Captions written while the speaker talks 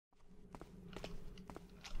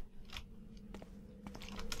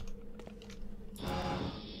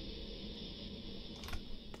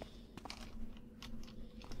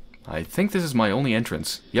I think this is my only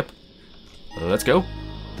entrance. Yep. Let's go.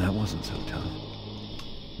 That wasn't so tough.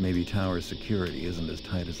 Maybe tower security isn't as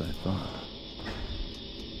tight as I thought.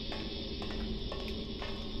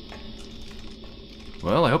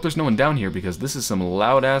 Well, I hope there's no one down here because this is some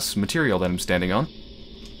loud-ass material that I'm standing on.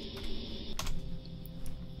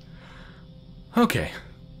 Okay.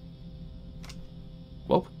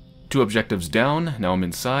 Well, 2 objectives down. Now I'm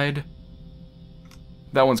inside.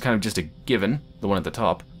 That one's kind of just a given, the one at the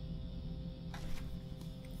top.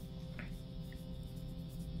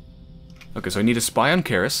 Okay, so I need to spy on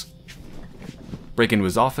Karis, break into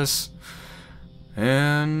his office,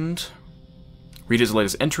 and read his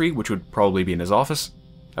latest entry, which would probably be in his office,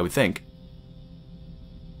 I would think.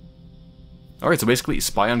 Alright, so basically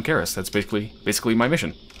spy on Karis. That's basically my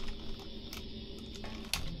mission.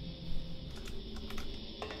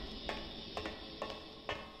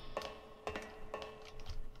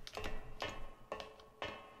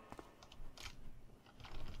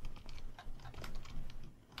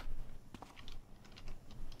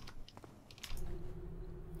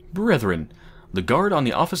 Brethren, the guard on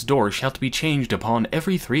the office door shall be changed upon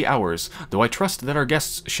every 3 hours, though I trust that our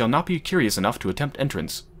guests shall not be curious enough to attempt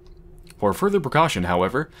entrance. For further precaution,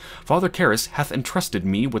 however, Father Karis hath entrusted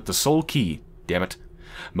me with the sole key. Damn it.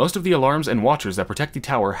 Most of the alarms and watchers that protect the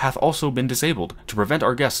tower hath also been disabled, to prevent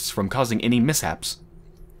our guests from causing any mishaps.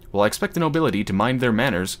 While I expect the nobility to mind their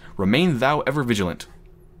manners, remain thou ever vigilant.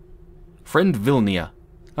 Friend Vilnia.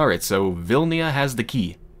 Alright, so Vilnia has the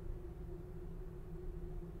key.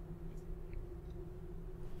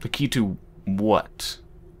 The key to what?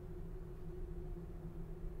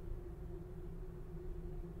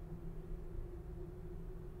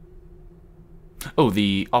 Oh,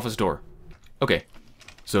 the office door. Okay.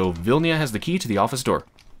 So Vilnia has the key to the office door.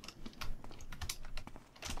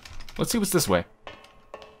 Let's see what's this way.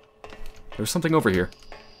 There's something over here.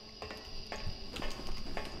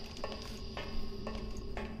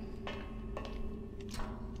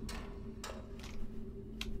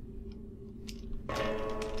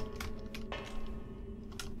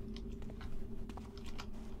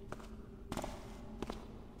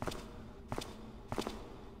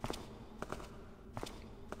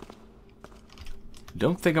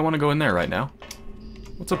 Don't think I want to go in there right now.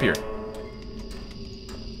 What's up here?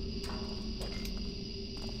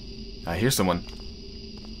 I hear someone.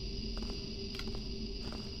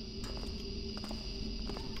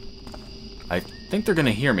 I think they're gonna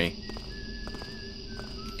hear me.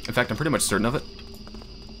 In fact, I'm pretty much certain of it.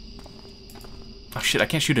 Oh shit, I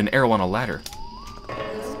can't shoot an arrow on a ladder.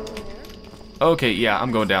 Okay, yeah,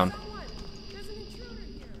 I'm going down.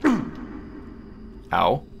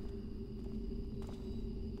 Ow.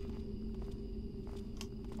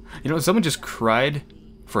 You know, someone just cried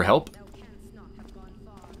for help.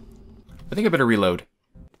 I think I better reload.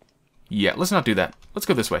 Yeah, let's not do that. Let's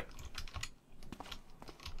go this way.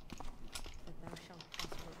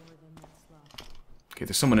 Okay,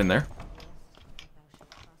 there's someone in there.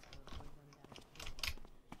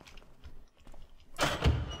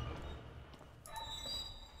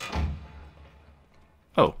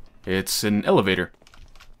 Oh, it's an elevator.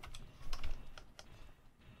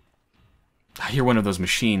 I hear one of those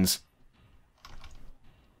machines.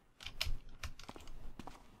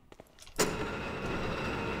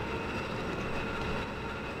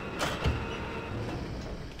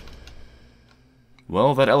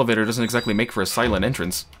 Well, that elevator doesn't exactly make for a silent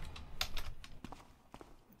entrance.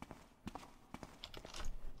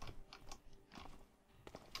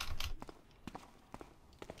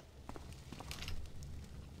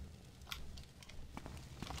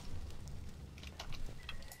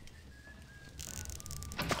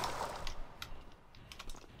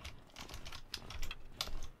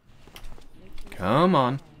 Come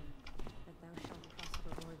on.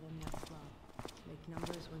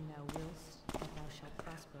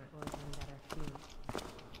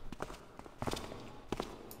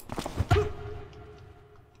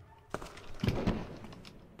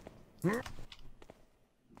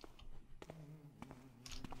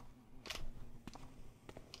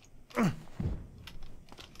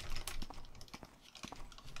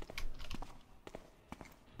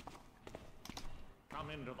 Come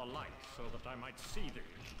into the light so that I might see thee.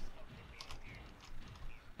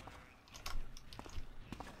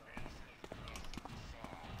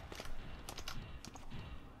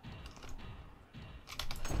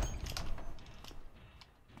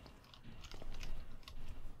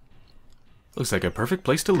 Looks like a perfect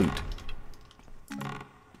place to loot.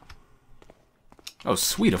 Oh,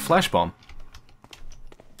 sweet, a flash bomb.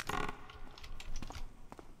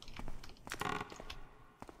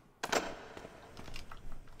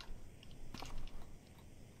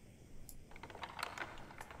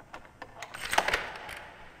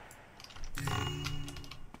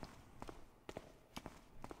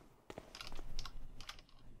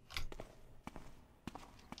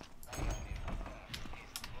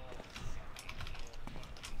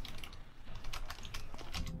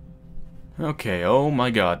 Okay, oh my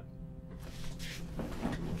god.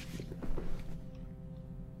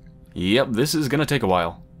 Yep, this is gonna take a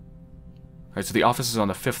while. Alright, so the office is on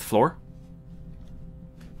the 5th floor.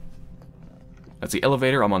 That's the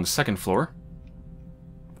elevator. I'm on the 2nd floor.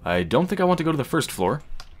 I don't think I want to go to the 1st floor.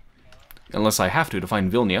 Unless I have to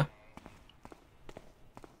find Vilnia.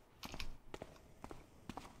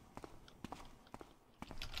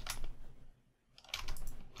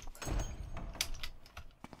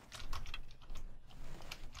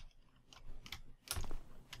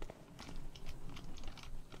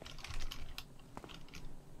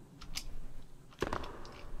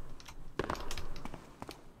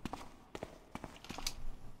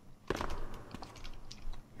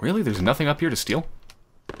 Really? There's nothing up here to steal?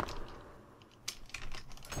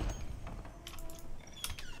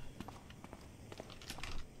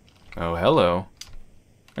 Oh, hello.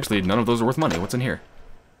 Actually, none of those are worth money. What's in here?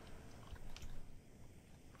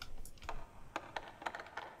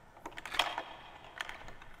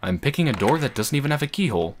 I'm picking a door that doesn't even have a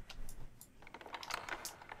keyhole.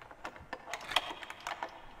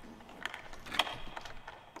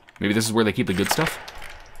 Maybe this is where they keep the good stuff?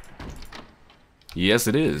 Yes,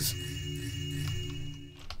 it is.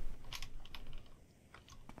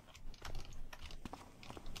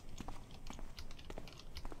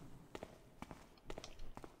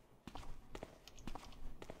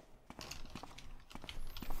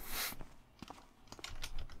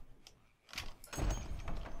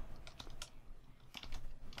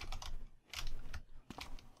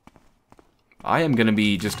 I am gonna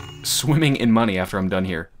be just swimming in money after I'm done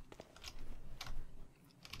here.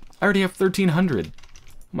 I already have 1,300. Oh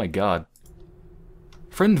my god.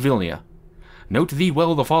 Friend Vilnia, note thee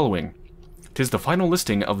well the following. 'Tis the final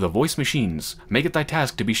listing of the voice machines. Make it thy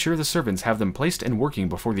task to be sure the servants have them placed and working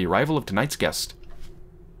before the arrival of tonight's guest.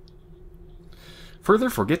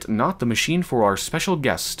 Further, forget not the machine for our special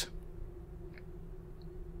guest.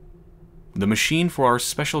 The machine for our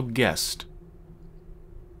special guest.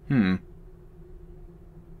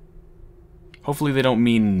 Hopefully they don't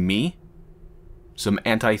mean me. Some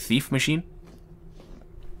anti-thief machine?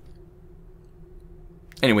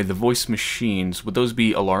 Anyway, the voice machines, would those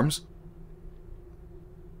be alarms?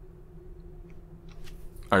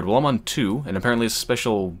 Alright, well I'm on 2, and apparently a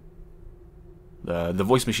special... the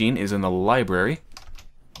voice machine is in the library.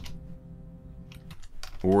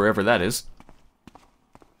 Wherever that is.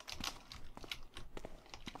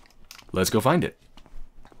 Let's go find it.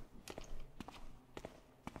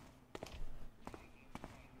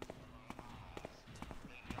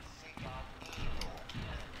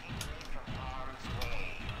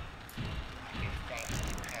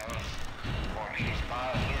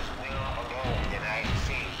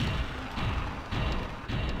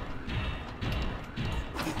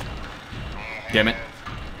 Damn it.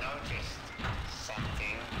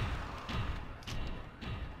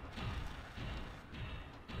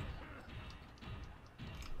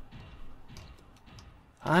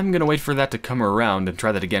 I'm gonna wait for that to come around and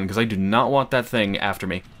try that again, because I do not want that thing after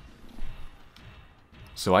me.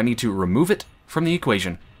 So I need to remove it from the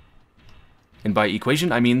equation. And by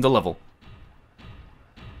equation, I mean the level.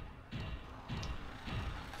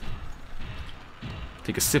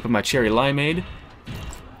 Take a sip of my cherry limeade.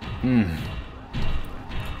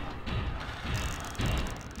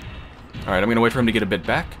 Alright, I'm gonna wait for him to get a bit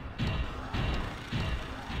back.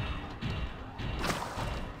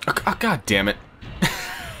 Oh, god damn it.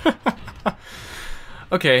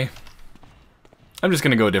 Okay. I'm just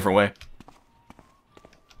gonna go a different way.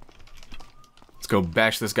 Let's go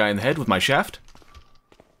bash this guy in the head with my shaft.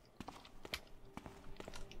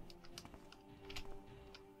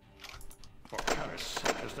 For Christ's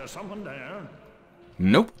sake, is there someone there?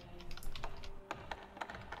 Nope.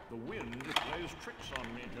 The wind plays tricks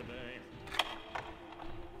on me today.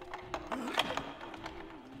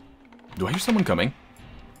 Do I hear someone coming?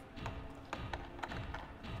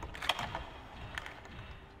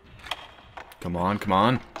 Come on, come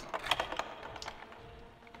on.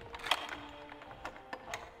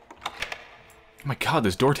 Oh my god,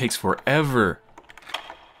 this door takes forever.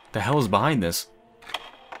 The hell is behind this?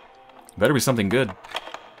 Better be something good.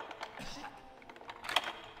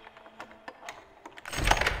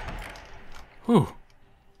 Whew.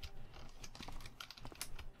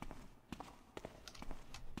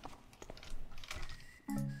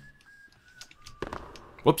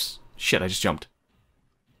 Whoops. Shit, I just jumped.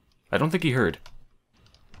 I don't think he heard.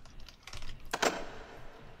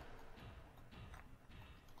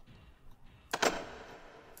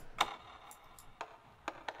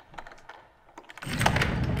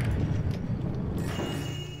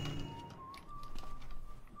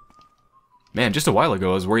 Man, just a while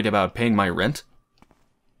ago I was worried about paying my rent.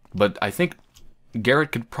 But I think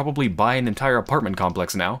Garrett could probably buy an entire apartment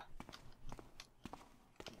complex now.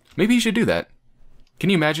 Maybe he should do that.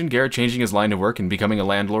 Can you imagine Garrett changing his line of work and becoming a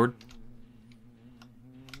landlord?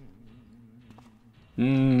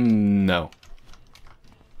 No.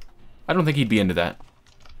 I don't think he'd be into that.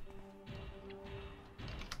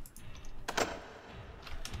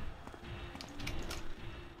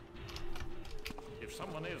 If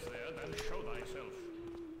someone is there, then show thyself.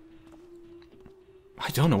 I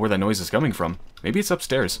don't know where that noise is coming from. Maybe it's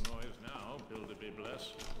upstairs. Noise now, builder be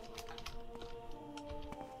blessed.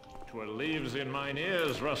 'Twere leaves in mine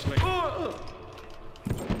ears rustling.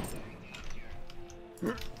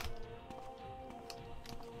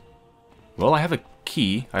 Well, I have a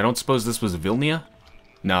key. I don't suppose this was Vilnia?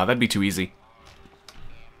 Nah, that'd be too easy.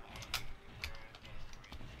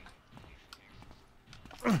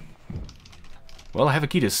 Well, I have a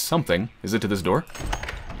key to something. Is it to this door?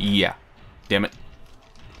 Yeah. Damn it.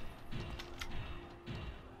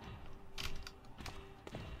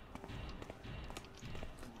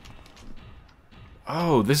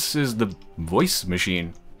 Oh, this is the voice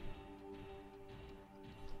machine.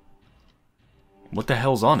 What the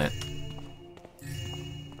hell's on it?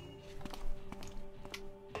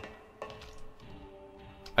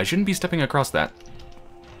 I shouldn't be stepping across that.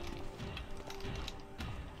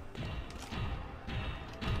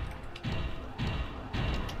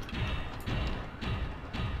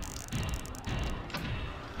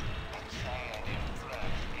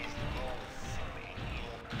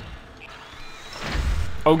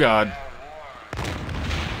 Oh god.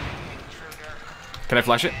 Can I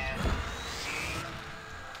flash it?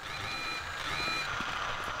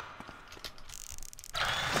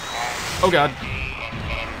 Oh god.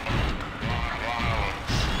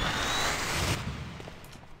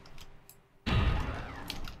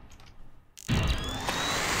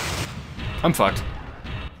 I'm fucked.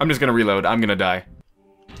 I'm just gonna reload. I'm gonna die.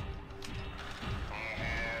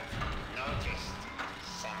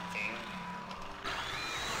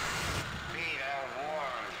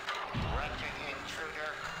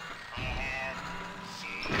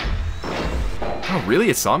 Oh, really?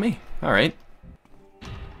 It saw me? Alright.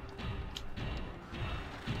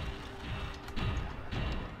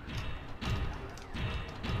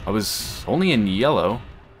 I was only in yellow.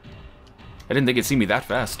 I didn't think it'd see me that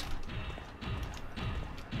fast.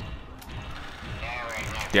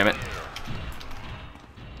 Damn it.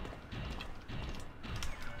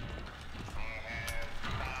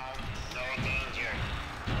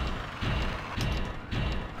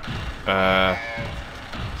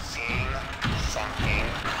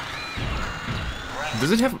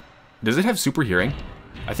 Does it have super hearing?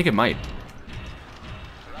 I think it might.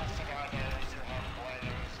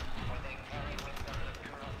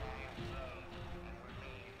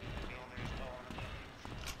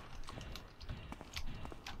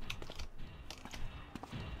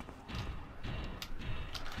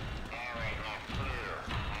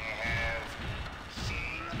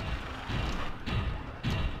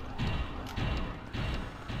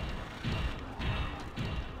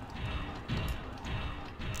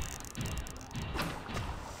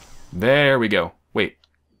 There we go. Wait.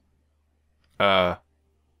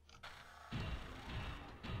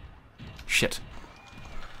 Shit.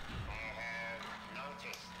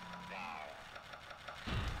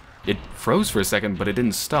 It froze for a second, but it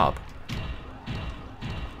didn't stop.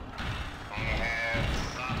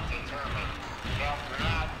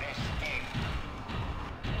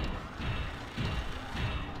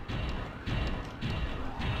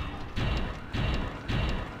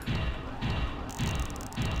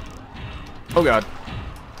 Oh god.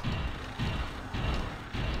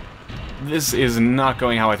 This is not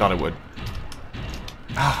going how I thought it would.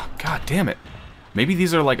 Ah, god damn it. Maybe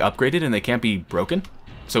these are like upgraded and they can't be broken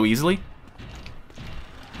so easily?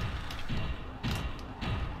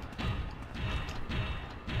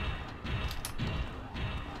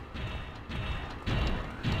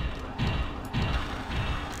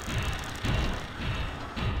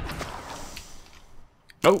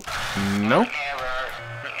 Oh, no.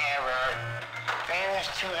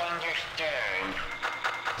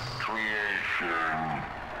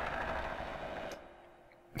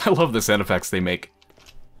 I love the sound effects they make.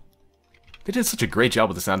 They did such a great job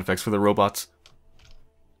with the sound effects for the robots.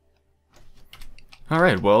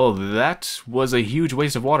 Alright, well, that was a huge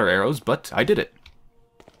waste of water arrows, but I did it.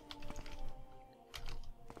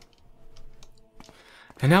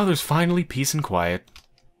 And now there's finally peace and quiet.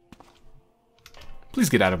 Please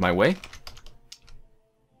get out of my way.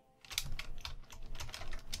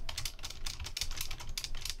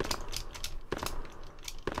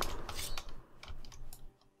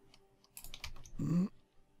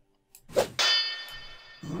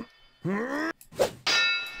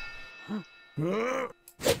 There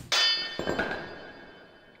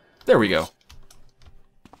we go.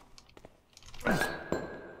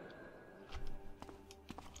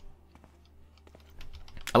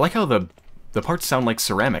 I like how the parts sound like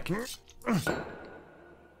ceramic.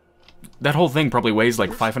 That whole thing probably weighs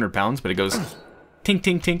like 500 pounds, but it goes tink,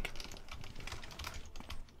 tink, tink.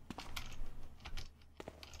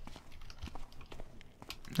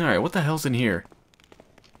 Alright, what the hell's in here?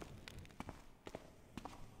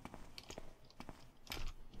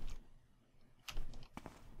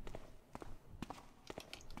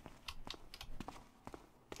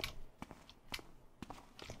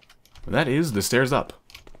 That is the stairs up.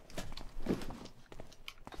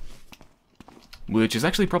 Which is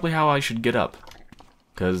actually probably how I should get up.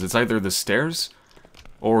 Because it's either the stairs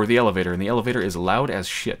or the elevator, and the elevator is loud as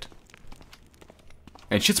shit.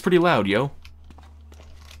 And shit's pretty loud, yo.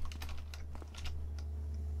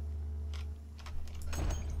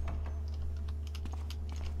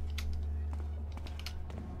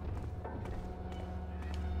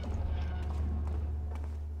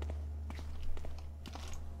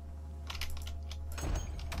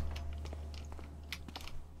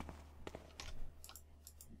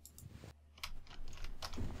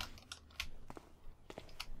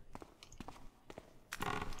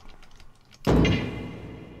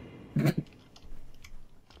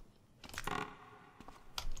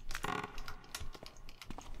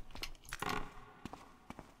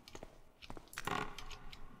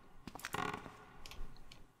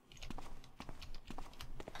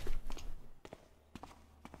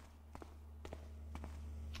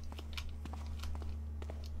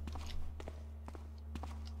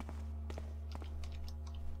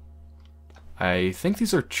 I think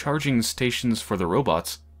these are charging stations for the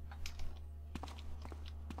robots.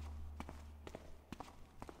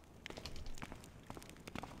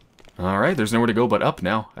 Alright, there's nowhere to go but up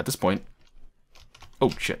now, at this point.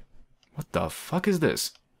 Oh, shit. What the fuck is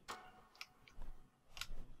this?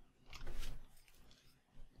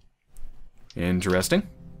 Interesting.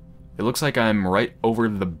 It looks like I'm right over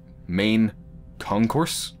the main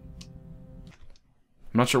concourse.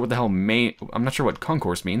 I'm not sure what the hell I'm not sure what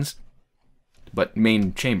concourse means. But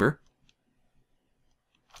main chamber.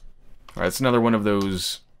 Alright, it's another one of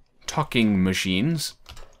those talking machines.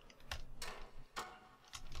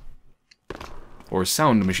 Or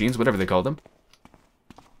sound machines, whatever they call them.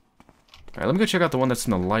 Alright, let me go check out the one that's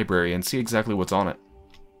in the library and see exactly what's on it.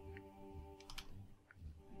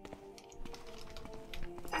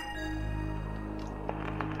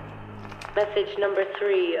 Message number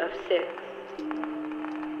 3 of 6.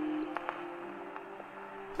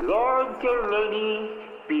 Lords and ladies,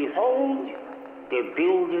 behold the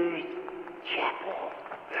Builder's Chapel.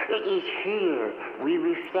 It is here we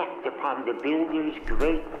reflect upon the Builder's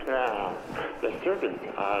great plan. The servants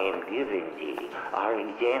I am giving thee are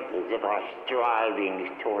examples of our strivings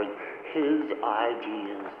toward his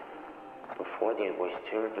ideas. Before they were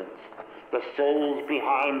servants, the souls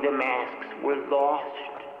behind the masks were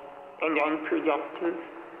lost and unproductive.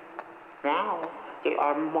 Now they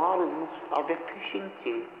are models of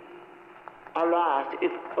efficiency. Alas,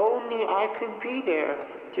 if only I could be there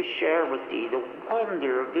to share with thee the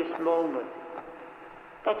wonder of this moment.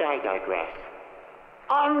 But I digress.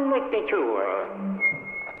 On with the tour.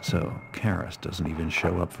 So, Karras doesn't even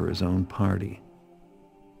show up for his own party.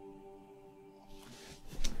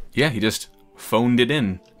 Yeah, he just phoned it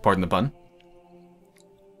in, pardon the pun.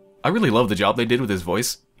 I really love the job they did with his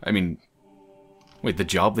voice. I mean, wait, the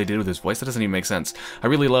job they did with his voice? That doesn't even make sense. I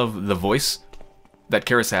really love the voice that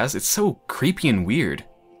Karras has. It's so creepy and weird.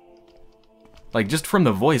 Like, just from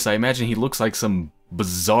the voice, I imagine he looks like some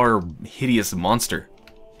bizarre, hideous monster.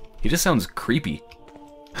 He just sounds creepy.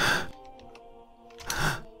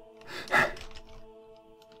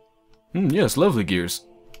 Yes, lovely gears.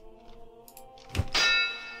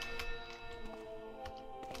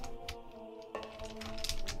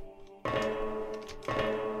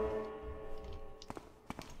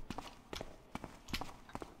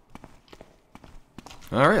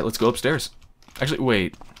 Alright, let's go upstairs. Actually,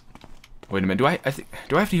 wait. Wait a minute, do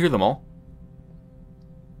I have to hear them all?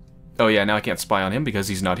 Oh yeah, now I can't spy on him because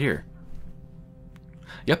he's not here.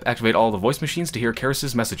 Yep, activate all the voice machines to hear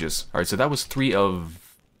Karras' messages. Alright, so that was 3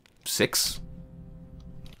 of 6.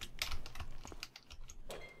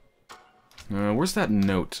 Where's that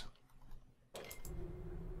note?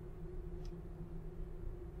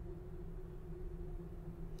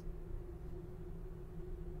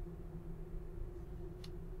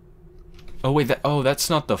 Oh wait, that's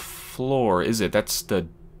not the floor, is it? That's the...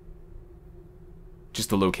 just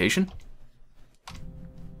the location?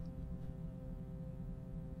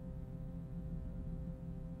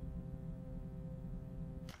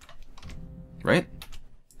 Right?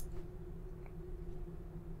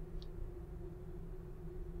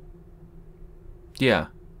 Yeah.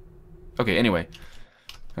 Okay, anyway.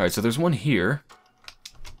 Alright, so there's one here.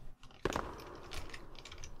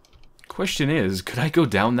 Question is, could I go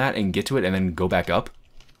down that and get to it and then go back up?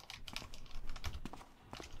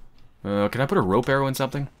 Can I put a rope arrow in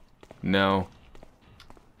something? No.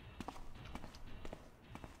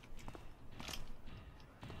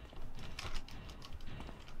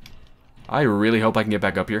 I really hope I can get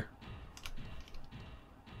back up here.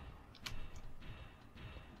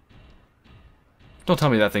 Don't tell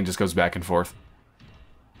me that thing just goes back and forth.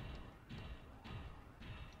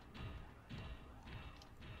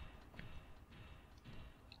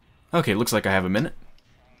 Okay, looks like I have a minute.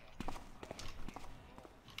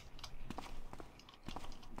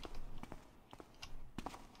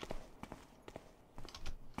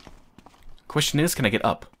 Question is, can I get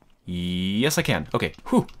up? Yes, I can. Okay,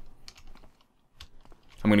 whew.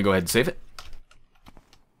 I'm gonna go ahead and save it.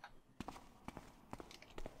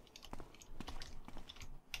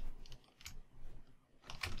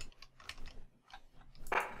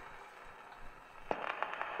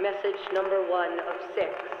 Message number 1 of 6.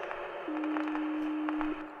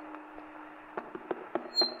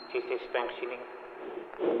 Is this functioning?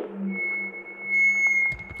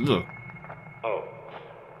 Ugh. Oh.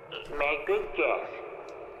 My good guest,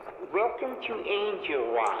 welcome to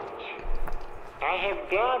Angelwatch. I have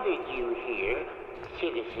gathered you here,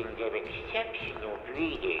 citizens of exceptional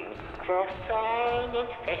breeding, for a fine and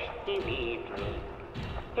festive evening.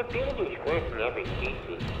 The builders' work never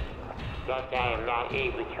ceases. Thus I am not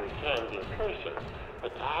able to attend in person,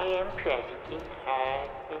 but I am present in heart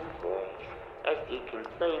and voice, as you can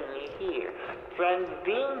plainly hear.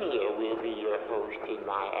 Franvinia will be your host in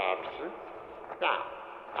my absence. Now,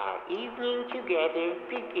 our evening together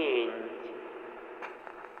begins.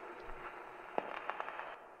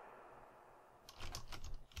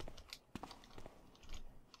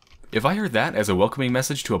 If I heard that as a welcoming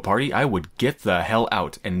message to a party, I would get the hell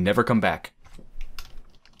out and never come back.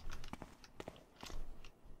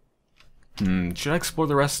 Should I explore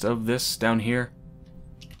the rest of this down here?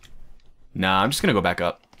 Nah, I'm just gonna go back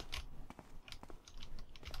up.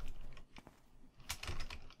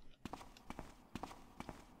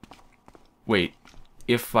 Wait,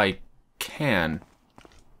 if I can...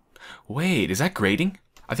 Wait, is that grading?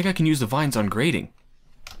 I think I can use the vines on grading.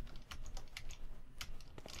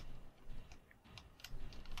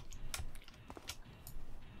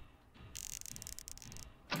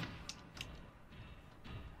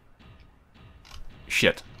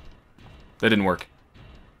 Shit. That didn't work.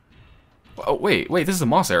 Oh, wait, this is a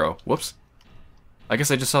moss arrow. Whoops. I guess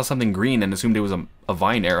I just saw something green and assumed it was a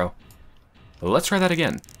vine arrow. Well, let's try that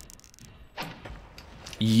again.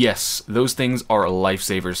 Yes, those things are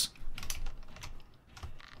lifesavers.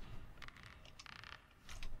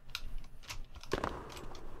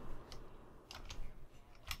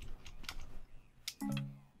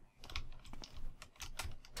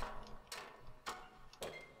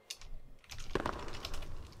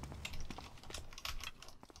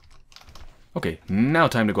 Okay, now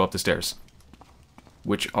time to go up the stairs.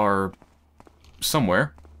 Which are...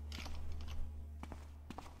 somewhere.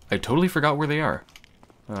 I totally forgot where they are.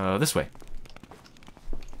 This way.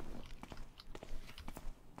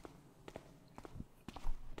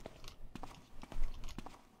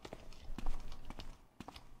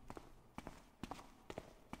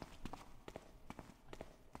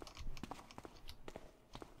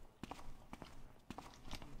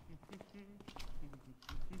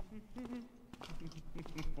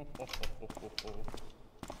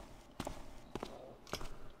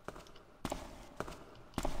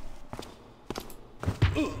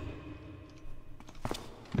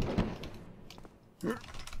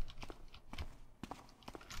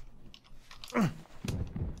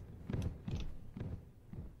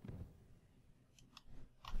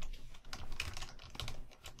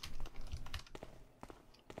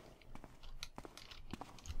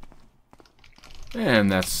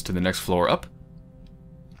 And that's to the next floor up.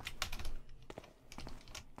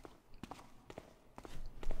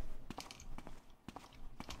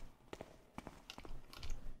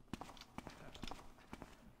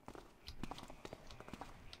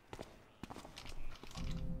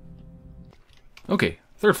 Okay,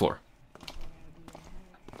 third floor.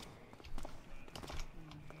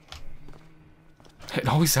 It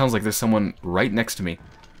always sounds like there's someone right next to me.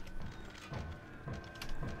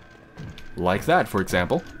 Like that, for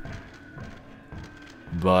example.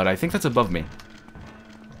 But I think that's above me.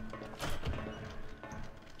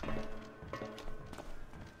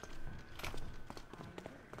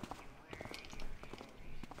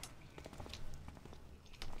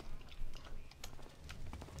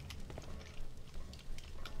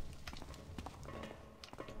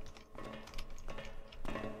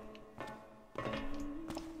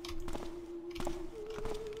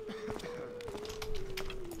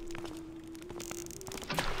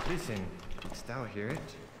 Listen, canst thou hear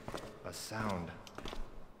it? A sound.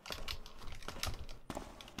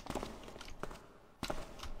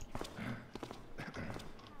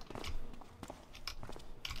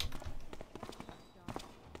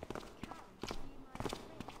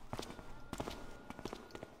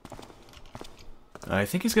 I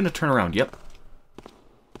think he's going to turn around. Yep.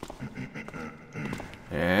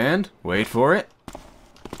 And wait for it.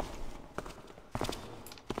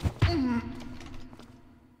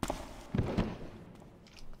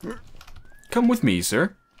 Come with me,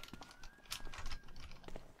 sir.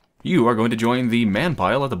 You are going to join the man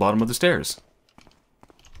pile at the bottom of the stairs.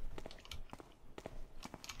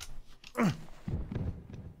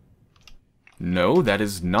 No, that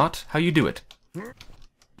is not how you do it.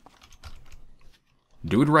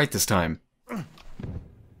 Do it right this time.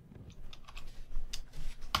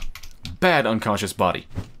 Bad unconscious body.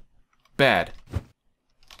 Bad.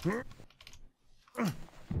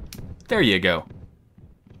 There you go.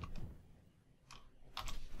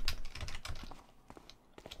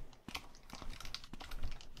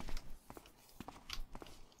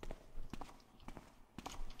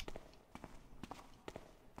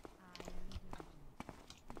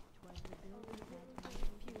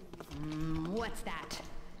 What's that?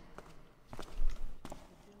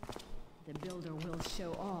 The builder will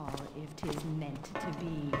show all if 'tis meant to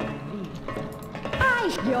be revealed.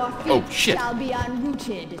 Your feet shall be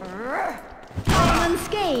unrooted,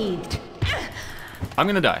 unscathed. I'm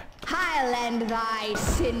gonna die. I'll end thy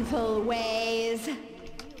sinful ways.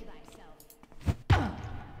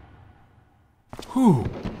 Whew.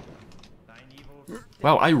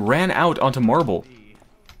 Wow, I ran out onto marble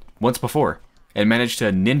once before and managed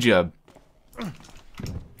to ninja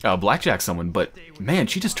blackjack someone, but man,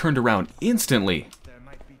 she just turned around instantly. There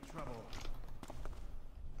might be trouble.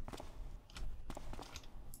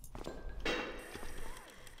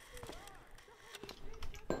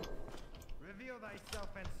 Reveal thyself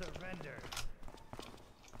and surrender.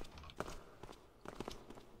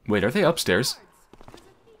 Wait, are they upstairs?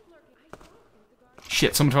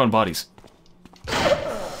 Shit, someone found bodies.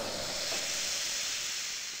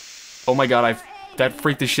 Oh my god, that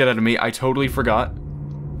freaked the shit out of me. I totally forgot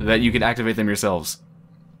that you can activate them yourselves.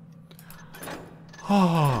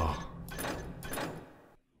 Oh.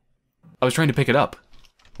 I was trying to pick it up.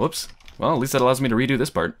 Whoops. Well, at least that allows me to redo this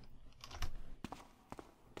part.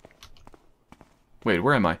 Wait,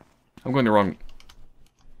 where am I? I'm going the wrong...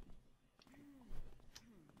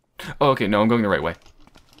 Oh, okay, no, I'm going the right way.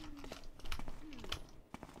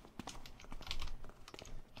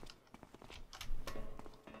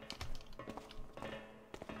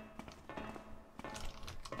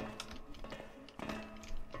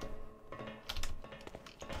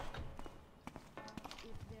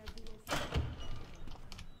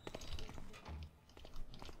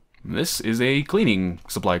 This is a cleaning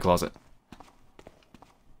supply closet.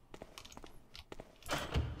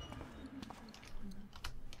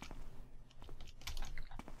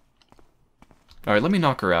 Alright, let me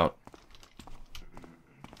knock her out.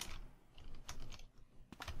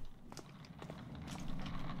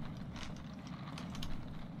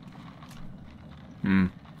 I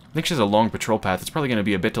think she has a long patrol path. It's probably going to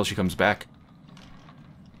be a bit till she comes back.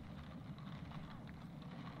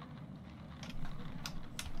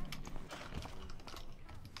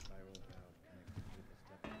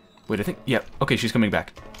 Wait, I think... Yeah, okay, she's coming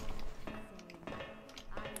back.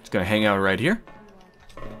 She's gonna hang out right here.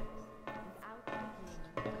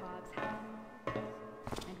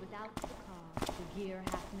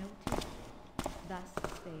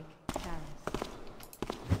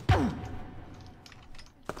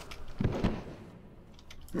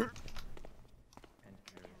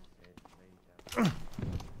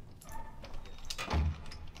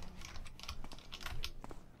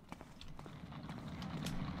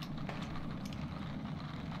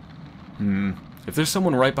 If there's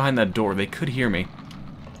someone right behind that door, they could hear me.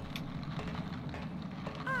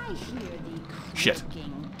 I hear the Shit.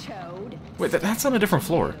 toad. Wait, that's on a different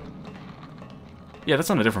floor. Yeah, that's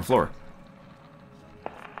on a different floor.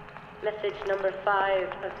 Message number 5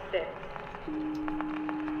 of 6.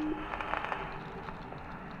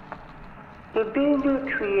 The builder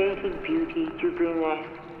created beauty to bring us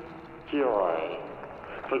joy.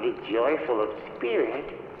 For the joyful of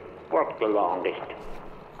spirit work the longest.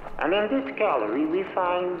 And in this gallery we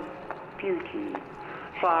find beauty.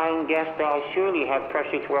 Fine guest, thou surely have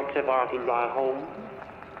precious works of art in thy home.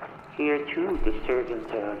 Here too the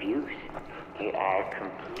servants are of use. They are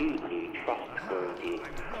completely trustworthy.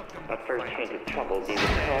 At first hint of trouble, they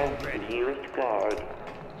will call the nearest guard.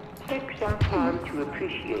 Take some time to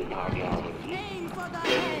appreciate our gallery.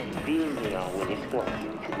 Then Vimeo will escort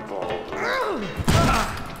you to the ballroom.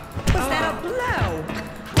 Was that a blow?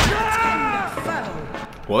 What a tender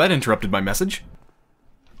foe! Well, that interrupted my message.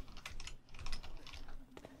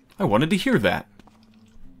 I wanted to hear that.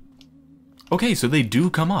 Okay, so they do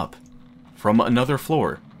come up from another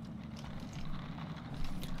floor.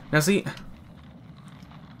 Now see,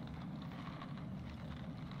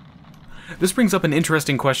 this brings up an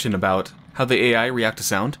interesting question about how the AI react to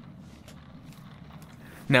sound.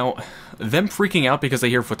 Now, them freaking out because they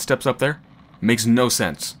hear footsteps up there makes no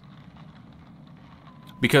sense.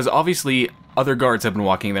 Because obviously, other guards have been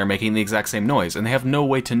walking there making the exact same noise, and they have no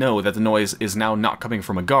way to know that the noise is now not coming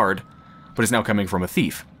from a guard, but is now coming from a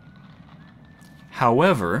thief.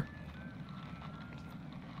 However,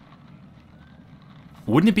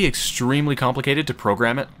 wouldn't it be extremely complicated to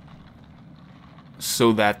program it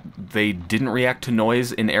so that they didn't react to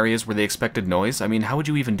noise in areas where they expected noise? I mean, how would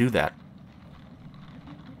you even do that?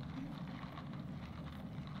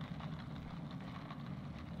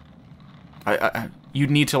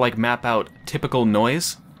 You'd need to, like, map out typical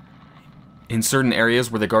noise in certain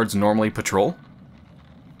areas where the guards normally patrol,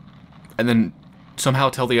 and then somehow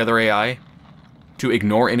tell the other AI to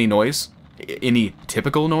ignore any noise, any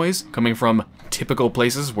typical noise coming from typical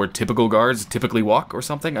places where typical guards typically walk or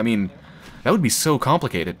something. I mean, that would be so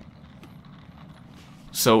complicated.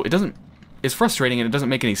 So it's frustrating and it doesn't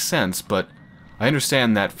make any sense, but I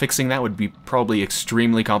understand that fixing that would be probably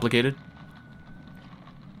extremely complicated.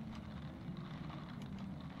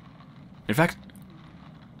 In fact,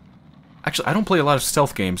 actually, I don't play a lot of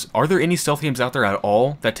stealth games. Are there any stealth games out there at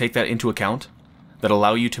all that take that into account? That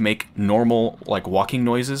allow you to make normal, like, walking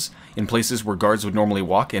noises in places where guards would normally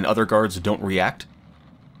walk and other guards don't react?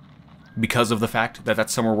 Because of the fact that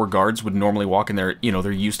that's somewhere where guards would normally walk and they're, you know,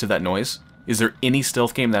 they're used to that noise? Is there any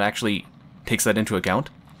stealth game that actually takes that into account?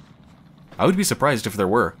 I would be surprised if there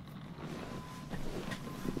were.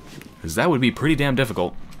 Because that would be pretty damn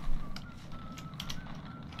difficult.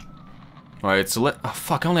 Alright, so oh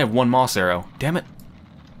fuck, I only have one moss arrow. Damn it.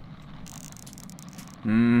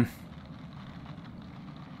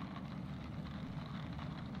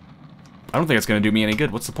 I don't think it's gonna do me any good.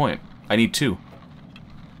 What's the point? I need 2.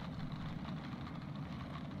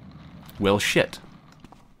 Well, shit.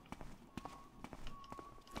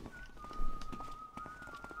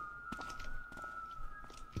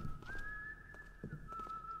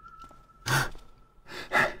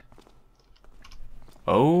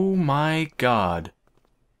 Oh my god.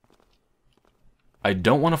 I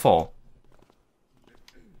don't want to fall.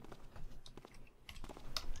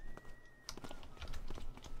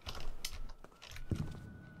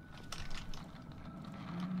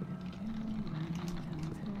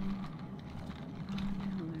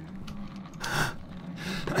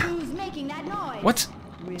 Who's making that noise? What?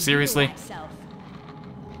 Seriously? Myself.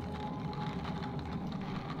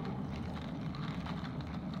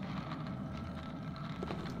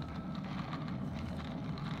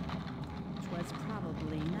 Was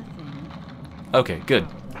probably nothing. Okay, good.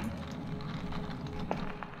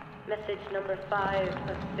 Message number 5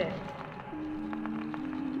 of 6.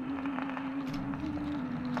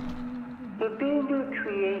 The builder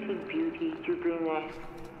created beauty to bring us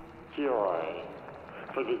joy.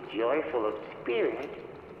 For the joyful of spirit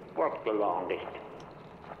work the longest.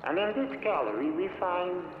 And in this gallery we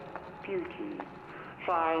find beauty.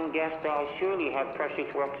 Fine guest, thou surely have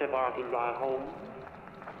precious works of art in thy home.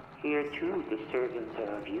 Here too the servants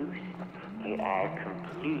are of use. They are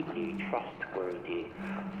completely trustworthy.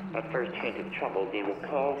 At first hint of trouble they will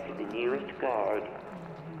call for the nearest guard.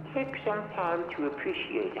 Take some time to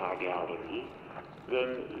appreciate our gallery.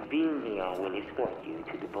 Then Vimeo will escort you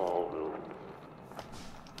to the ballroom.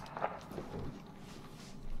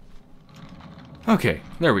 Okay,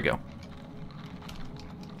 there we go.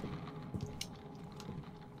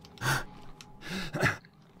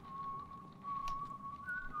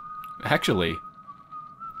 Actually,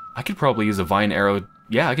 I could probably use a vine arrow.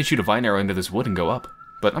 Yeah, I could shoot a vine arrow into this wood and go up.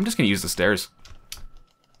 But I'm just gonna use the stairs.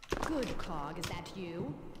 Good cog, is that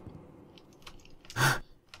you?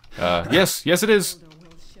 Yes, it is. Builder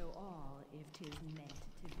will show all if 'tis meant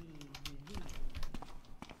to be revealed.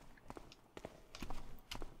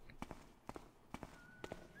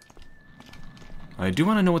 I do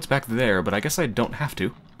want to know what's back there, but I guess I don't have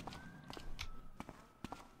to.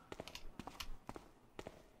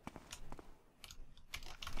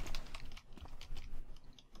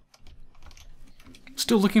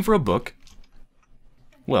 Still looking for a book?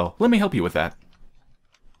 Well, let me help you with that.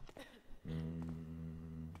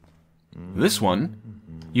 This one,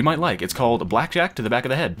 you might like. It's called Blackjack to the Back of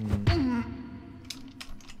the Head.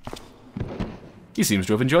 He seems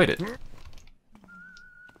to have enjoyed it.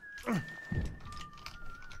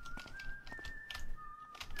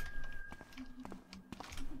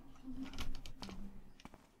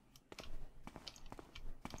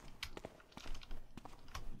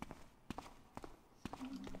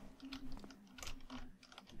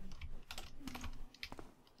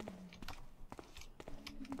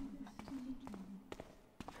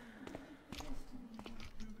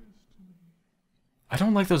 I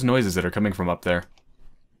don't like those noises that are coming from up there.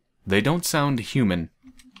 They don't sound human.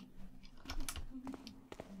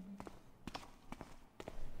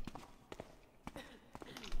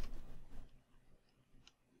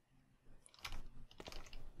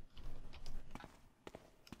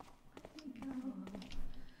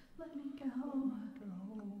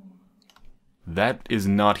 That is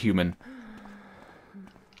not human.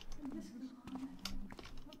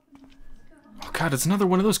 Oh god, it's another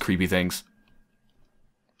one of those creepy things.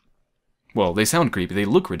 Well, they sound creepy. They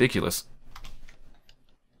look ridiculous.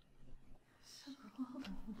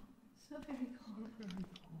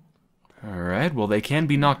 Alright, well they can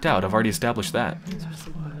be knocked out. I've already established that.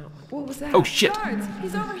 What was that? Oh shit! Guards,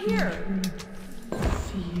 he's over here.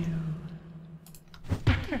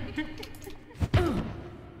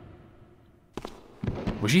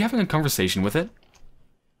 Was she having a conversation with it?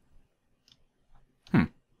 I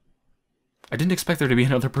didn't expect there to be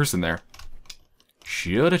another person there.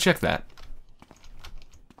 Should have checked that.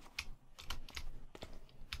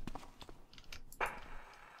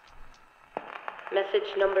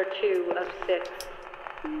 Message number 2 of 6.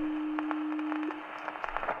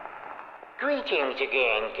 Greetings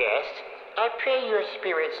again, guests. I pray your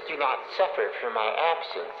spirits do not suffer for my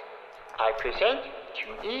absence. I present to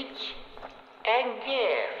each a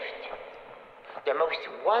gift. The most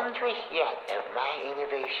wondrous yet of my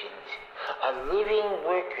innovations. A living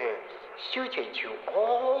worker suited to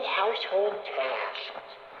all household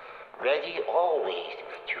tasks. Ready always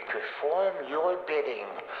to perform your bidding.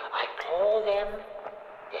 I call them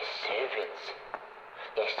the servants.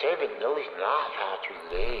 The servant knows not how to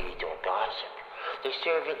lade or gossip. The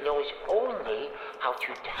servant knows only how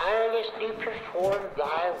to tirelessly perform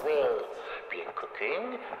thy will, be it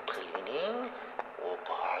cooking, cleaning, or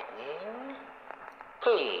gardening.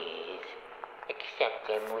 Please accept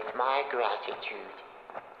them with my gratitude.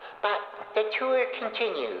 But the tour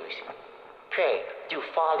continues. Pray, do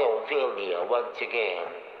follow Vilnia once again.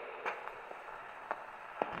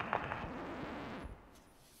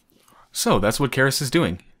 So, that's what Karras is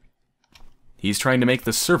doing. He's trying to make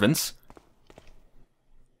the servants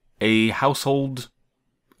a household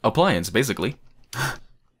appliance, basically.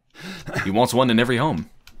 He wants one in every home.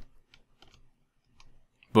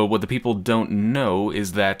 But what the people don't know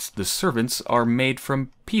is that the servants are made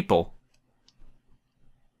from people.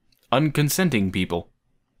 Unconsenting people.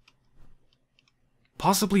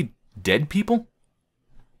 Possibly dead people?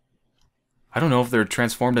 I don't know if they're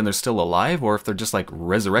transformed and they're still alive, or if they're just, like,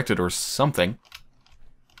 resurrected or something.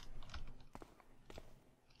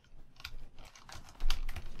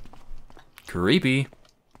 Creepy.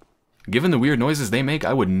 Given the weird noises they make,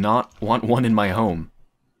 I would not want one in my home.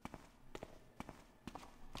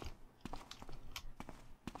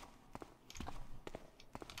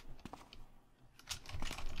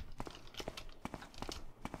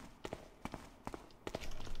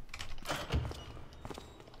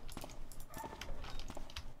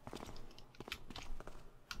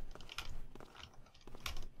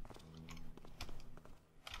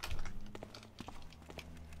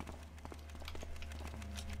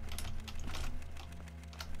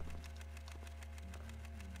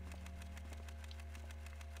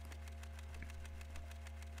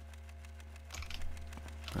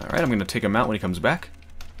 Alright, I'm going to take him out when he comes back.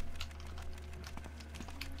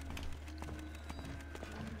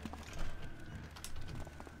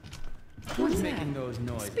 Who's making those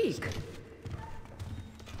noises? Speak.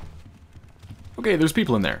 Okay, there's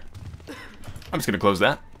people in there. I'm just going to close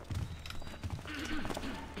that.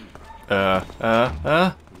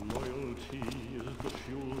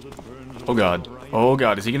 Oh god. Oh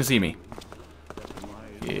god, is he going to see me?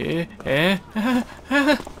 Yeah.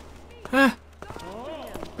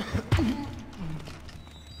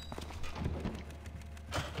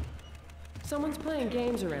 Someone's playing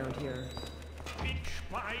games around here. Inch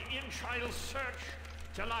by inch I'll search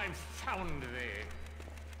till I've found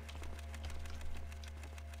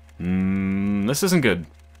thee. This isn't good.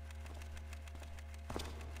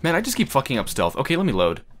 Man, I just keep fucking up stealth. Okay, let me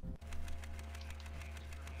load.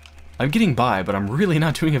 I'm getting by, but I'm really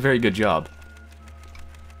not doing a very good job.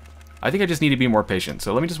 I think I just need to be more patient,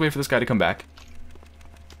 so let me just wait for this guy to come back.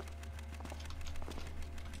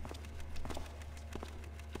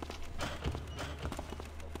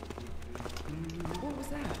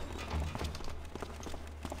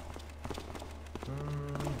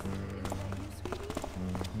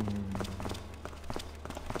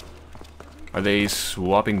 Are they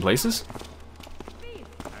swapping places?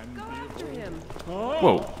 Go after him.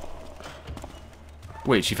 Whoa.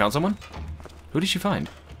 Wait, she found someone? Who did she find?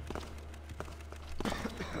 I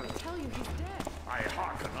tell you, he's dead. I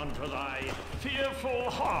hearken unto thy fearful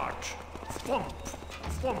heart. Thump,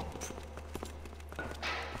 thump.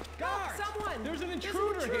 Guard! Someone! There's an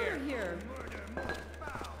intruder here.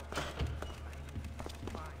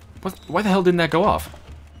 What? Why the hell didn't that go off?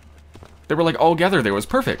 They were like all gathered there. It was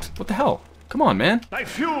perfect. What the hell? Come on, man. Thy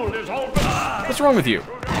fuel is all What's wrong with you?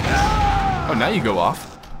 Oh, now you go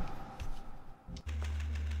off.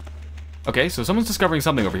 Okay, so someone's discovering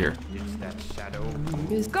something over here. It's that shadow.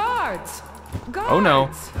 Guards! Guards! Oh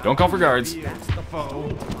no. Don't call for guards. That's the foe.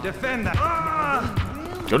 Defend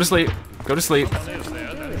that. Go to sleep. Go to sleep. is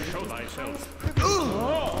there, then show thyself.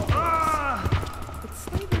 But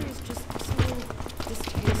slavery is just so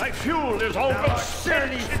distasteful. Thy fuel is all but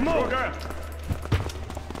steady smoke.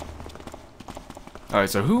 Alright,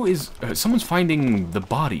 so who is... someone's finding the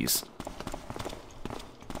bodies.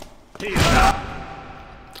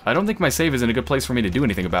 I don't think my save is in a good place for me to do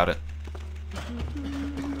anything about it.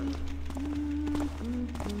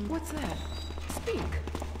 What's that? Speak.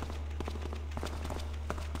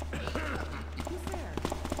 Who's there?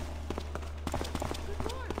 Good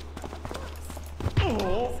lord, of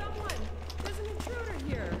course. Someone! There's an intruder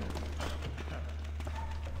here.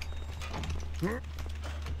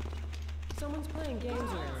 Someone's playing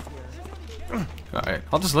games around here. Alright,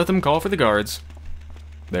 I'll just let them call for the guards.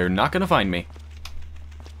 They're not gonna find me.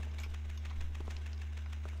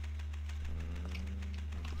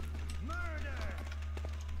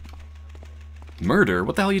 Murder?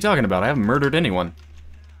 What the hell are you talking about? I haven't murdered anyone.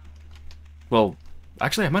 Well,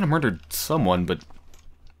 actually I might have murdered someone, but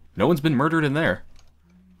no one's been murdered in there.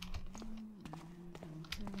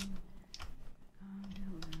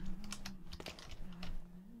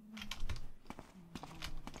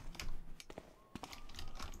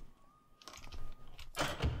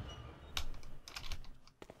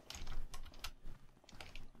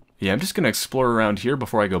 Yeah, I'm just gonna explore around here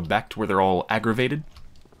before I go back to where they're all aggravated.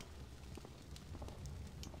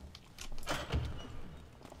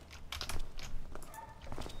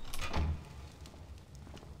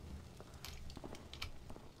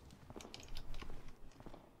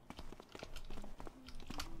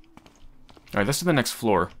 Alright, this is the next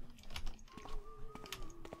floor.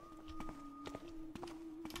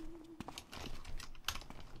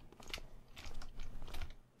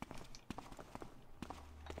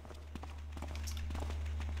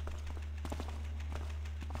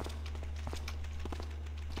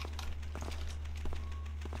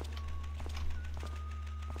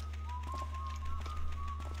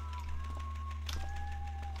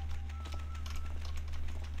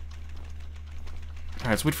 Alright,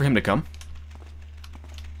 let's wait for him to come.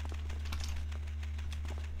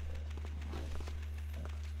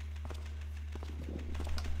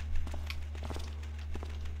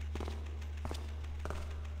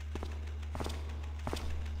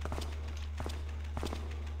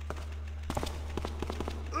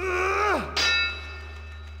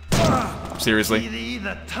 Seriously? See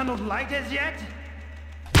the tunnel light as yet?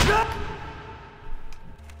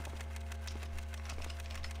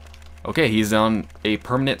 Okay, he's on a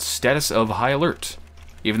permanent status of high alert.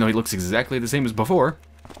 Even though he looks exactly the same as before.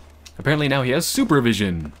 Apparently now he has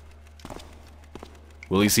supervision.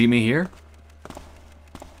 Will he see me here?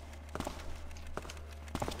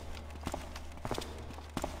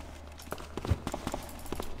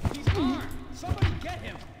 He's armed. Somebody get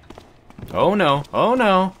him. Oh no, oh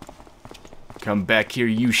no. Come back here,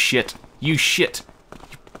 you shit. You shit.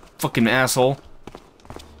 You fucking asshole.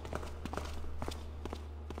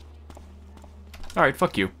 Alright,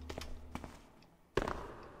 fuck you.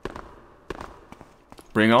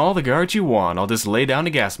 Bring all the guards you want. I'll just lay down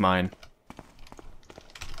a gas mine.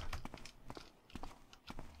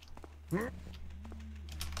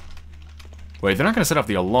 Wait, they're not gonna set off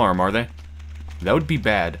the alarm, are they? That would be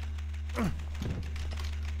bad.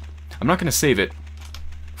 I'm not gonna save it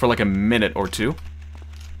for like a minute or two.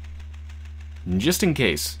 Just in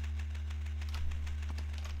case.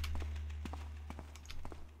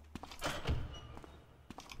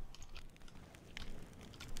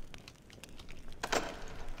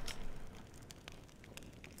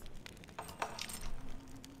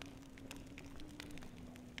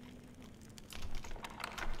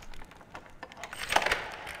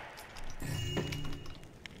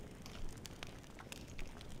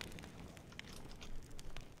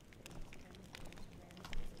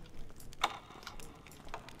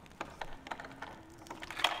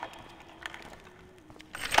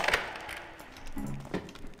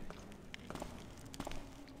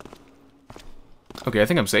 Okay, I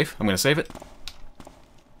think I'm safe. I'm gonna save it.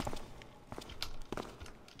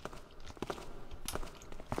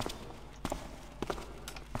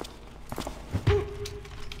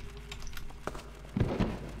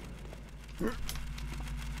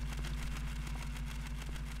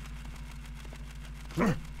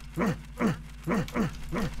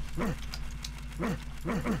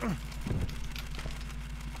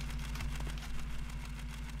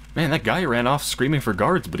 Man, that guy ran off screaming for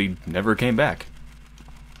guards, but he never came back.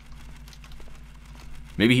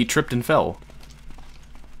 Maybe he tripped and fell.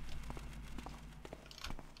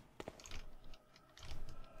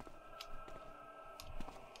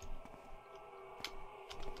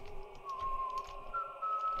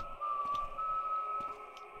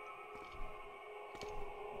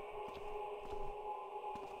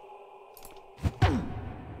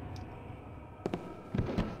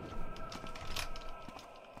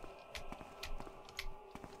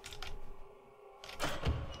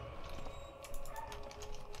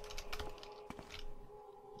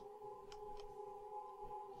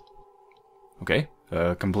 Okay,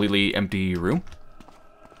 a completely empty room.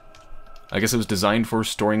 I guess it was designed for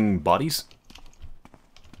storing bodies?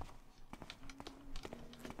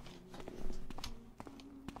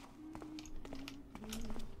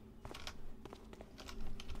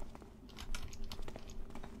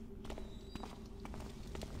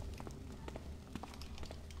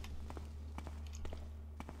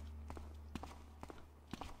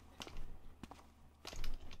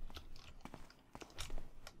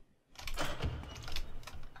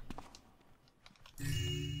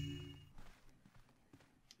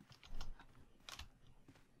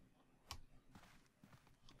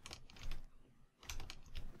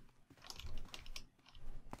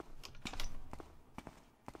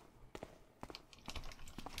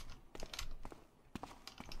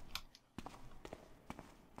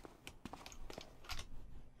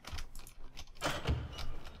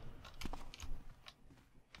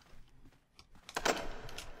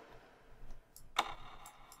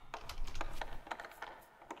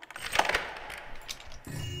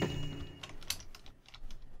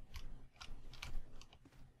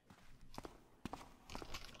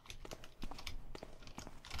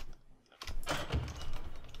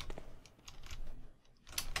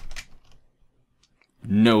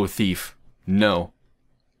 No, thief. No.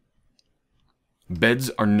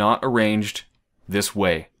 Beds are not arranged this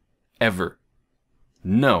way. Ever.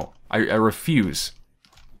 No. I refuse.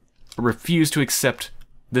 I refuse to accept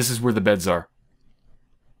this is where the beds are.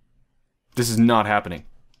 This is not happening.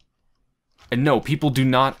 And no, people do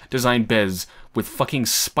not design beds with fucking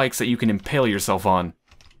spikes that you can impale yourself on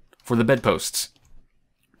for the bedposts.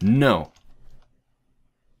 No.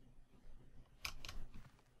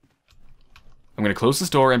 I'm gonna close this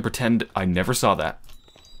door and pretend I never saw that.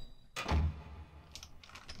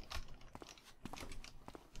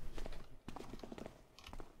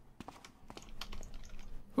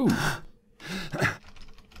 Ooh.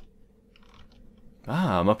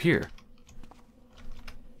 Ah, I'm up here.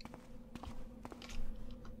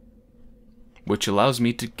 Which allows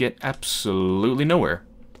me to get absolutely nowhere.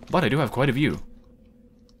 But I do have quite a view.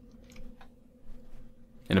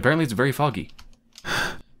 And apparently it's very foggy.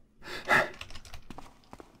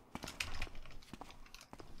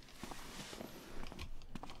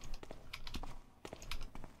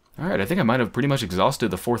 Alright, I think I might have pretty much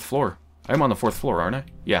exhausted the 4th floor. I'm on the 4th floor, aren't I?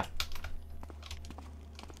 Yeah.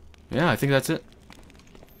 Yeah, I think that's it.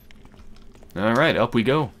 Alright, up we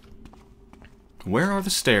go. Where are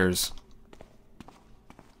the stairs?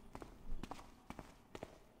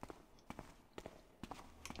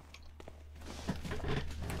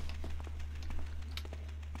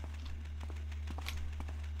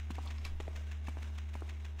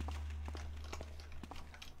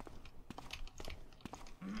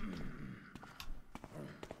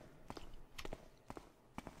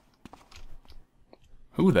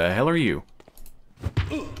 Who the hell are you?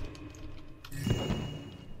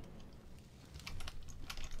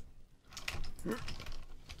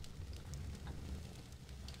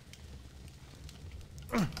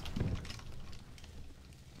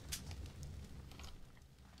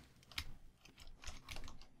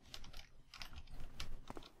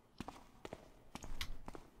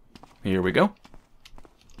 Here we go.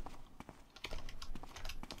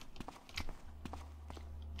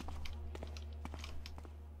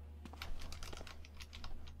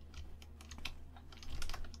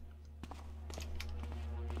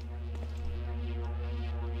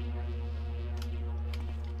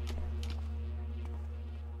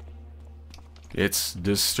 It's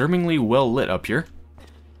disturbingly well lit up here.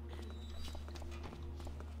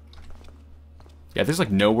 Yeah, there's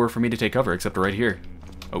like nowhere for me to take cover except right here.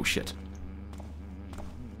 Oh shit.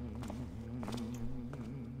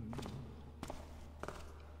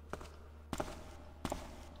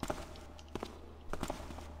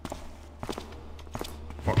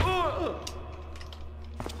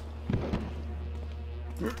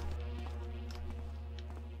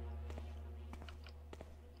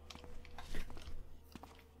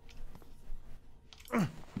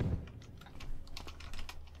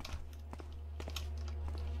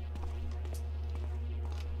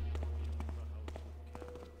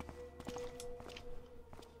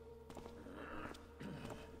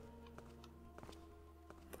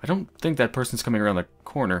 I don't think that person's coming around the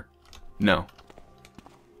corner. No.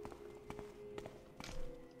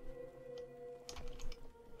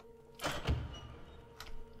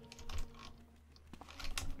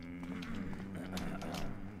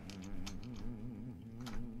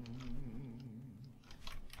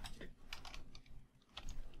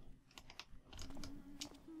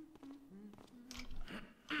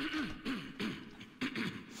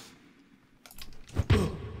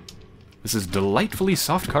 This is delightfully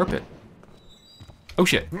soft carpet. Oh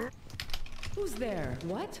shit. Who's there?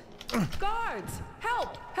 What? Guards!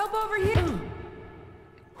 Help! Help over here!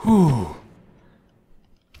 Whew.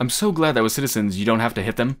 I'm so glad that with citizens you don't have to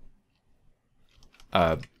hit them.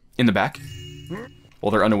 In the back.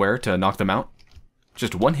 While they're unaware to knock them out.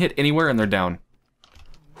 Just one hit anywhere and they're down.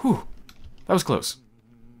 Whew. That was close.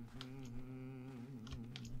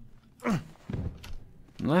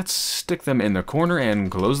 Let's stick them in the corner and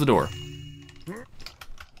close the door.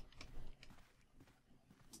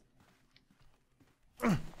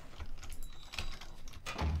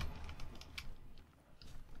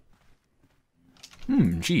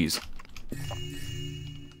 Jeez.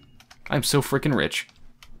 I'm so freaking rich.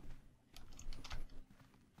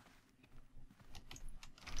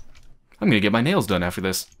 I'm gonna get my nails done after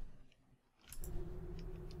this.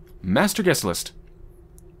 Master guest list.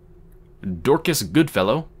 Dorcas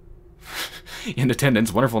Goodfellow. In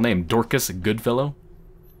attendance, wonderful name, Dorcas Goodfellow.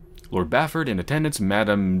 Lord Bafford in attendance,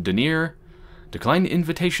 Madame Denier. Declined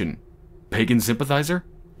invitation. Pagan sympathizer?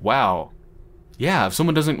 Wow. Yeah, if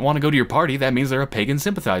someone doesn't want to go to your party, that means they're a pagan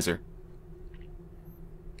sympathizer.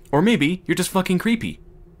 Or maybe you're just fucking creepy.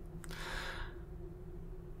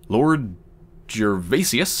 Lord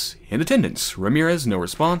Gervasius in attendance. Ramirez, no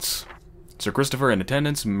response. Sir Christopher in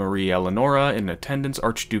attendance. Marie Eleonora in attendance.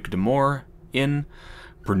 Archduke de Moore in.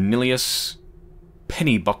 Pernilius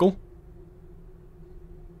Pennybuckle.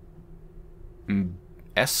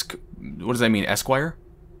 What does that mean? Esquire?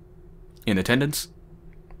 In attendance.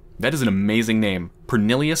 That is an amazing name.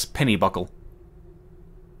 Pernilius Pennybuckle.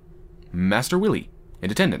 Master Willie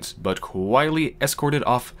in attendance, but quietly escorted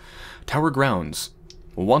off Tower grounds.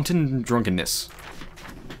 Wanton drunkenness.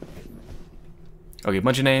 Okay,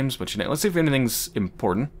 bunch of names, Let's see if anything's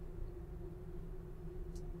important.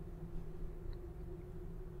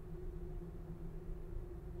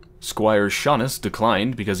 Squire Shaughness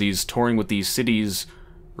declined because he's touring with the city's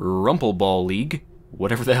Rumpleball League.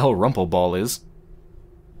 Whatever the hell Rumpleball is.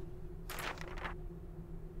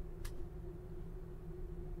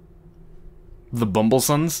 The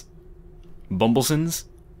Bumblesons? Bumblesons?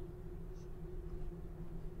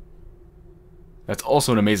 That's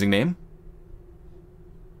also an amazing name.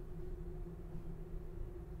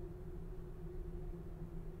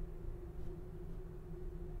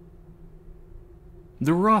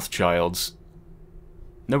 The Rothschilds.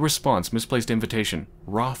 No response. Misplaced invitation.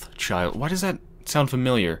 Rothschild. Why does that sound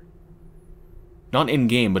familiar? Not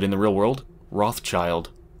in-game, but in the real world.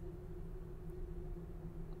 Rothschild.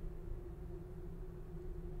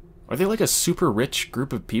 Are they like a super rich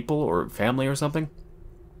group of people or family or something?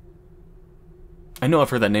 I know I've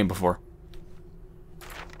heard that name before.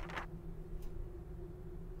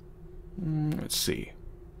 Let's see.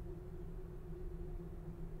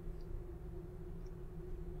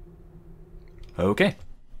 Okay.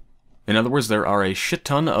 In other words, there are a shit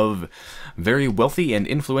ton of very wealthy and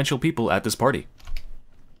influential people at this party.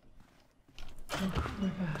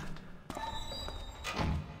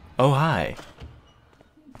 Oh, hi.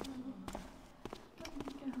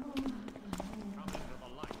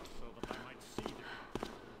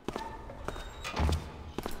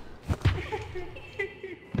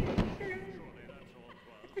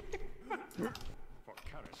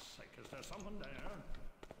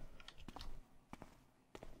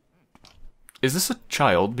 Is this a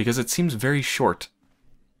child? Because it seems very short.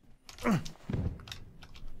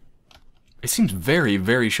 It seems very,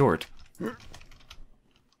 very short.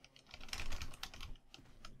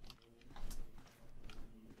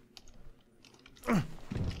 A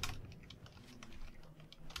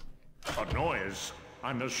noise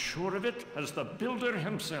I'm as sure of it as the builder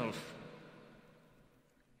himself.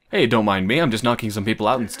 Hey, don't mind me. I'm just knocking some people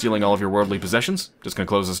out and stealing all of your worldly possessions. Just gonna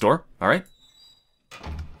close this door, alright?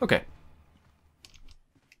 Okay.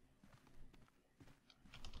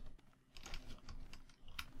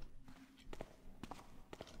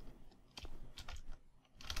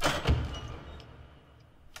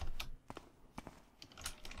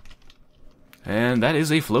 And that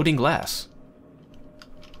is a floating glass.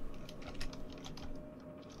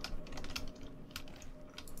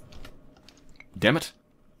 Damn it.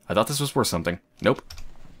 I thought this was worth something. Nope.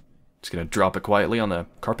 Just gonna drop it quietly on the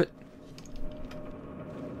carpet.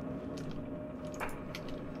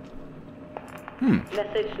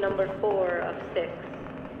 Message number 4 of 6.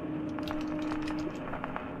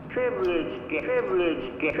 Privilege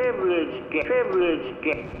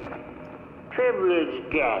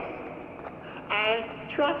guest. I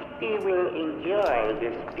trust you will enjoy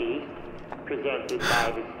this feast presented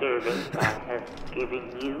by the servant I have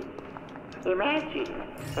given you. Imagine,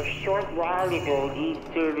 a short while ago these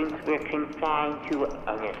servants were confined to an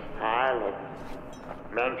asylum.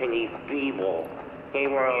 Mentally feeble, they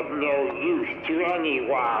were of no use to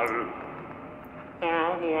anyone.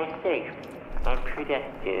 Now they are safe and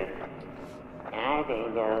productive. Now they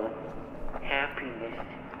know happiness.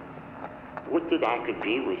 Would that I could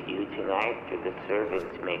be with you tonight, for the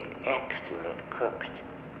servants make excellent cooks.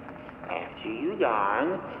 After you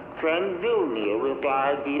dine, friend Vilnia will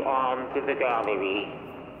guide thee on to the gallery.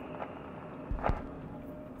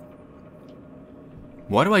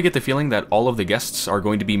 Why do I get the feeling that all of the guests are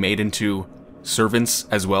going to be made into servants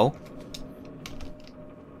as well?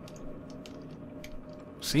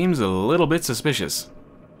 Seems a little bit suspicious.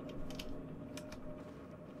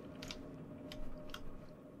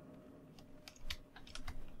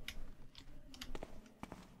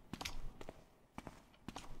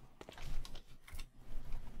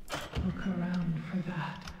 Look around for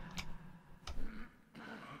that.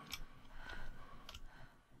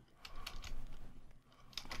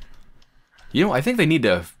 You know, I think they need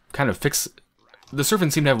to kind of fix... The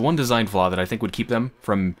servants seem to have one design flaw that I think would keep them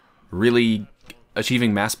from really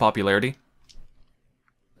achieving mass popularity.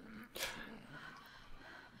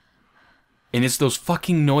 And it's those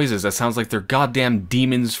fucking noises that sounds like they're goddamn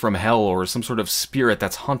demons from hell or some sort of spirit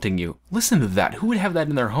that's haunting you. Listen to that. Who would have that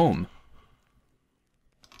in their home?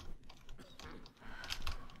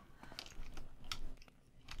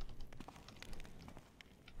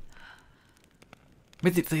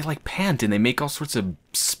 But they like pant and they make all sorts of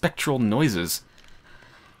spectral noises.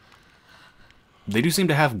 They do seem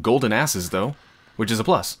to have golden asses though, which is a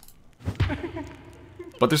plus.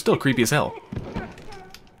 But they're still creepy as hell.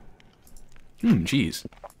 Cheese.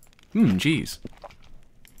 Cheese.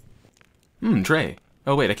 Tray.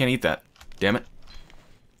 Oh wait, I can't eat that. Damn it.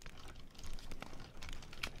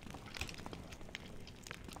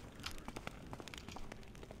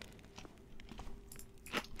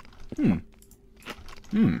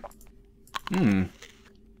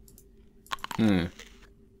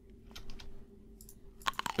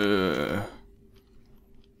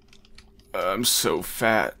 I'm so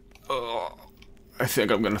fat. Ugh. I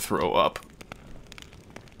think I'm gonna throw up.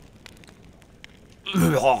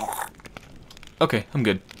 Okay, I'm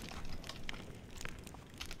good.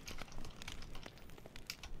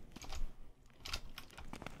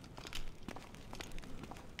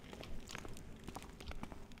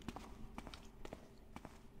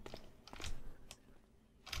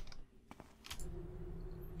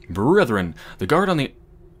 Brethren, the guard on the...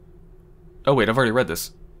 Oh wait, I've already read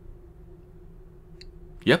this.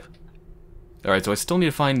 Yep. Alright, so I still need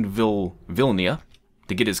to find Vilnia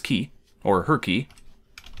to get his key. Or her key.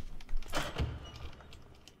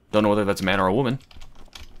 Don't know whether that's a man or a woman.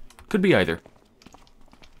 Could be either.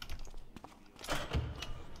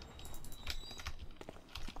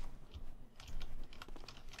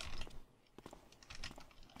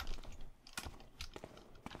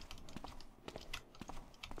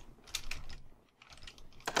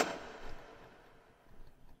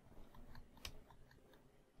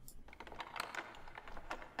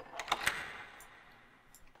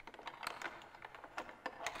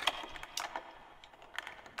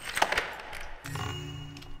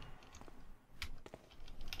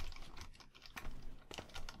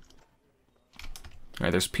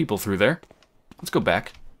 Alright, there's people through there. Let's go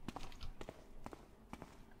back.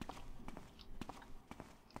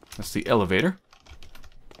 That's the elevator.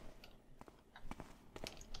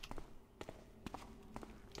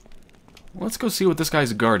 Let's go see what this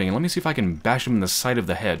guy's guarding, and let me see if I can bash him in the side of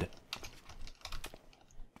the head.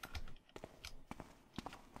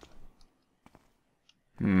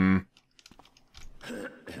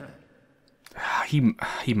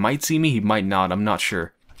 he might see me, he might not, I'm not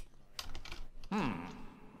sure.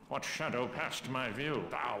 What shadow passed my view?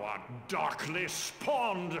 Thou art darkly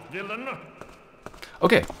spawned, villain!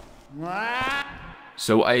 Okay.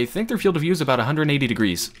 So I think their field of view is about 180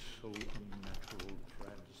 degrees.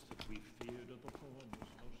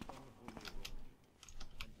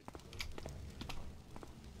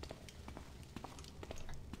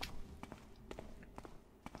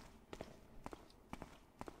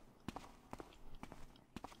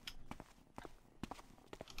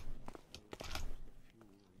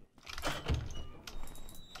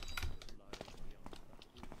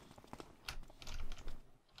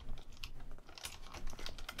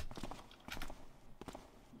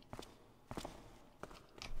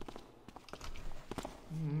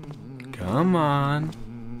 Come on.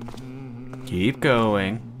 Keep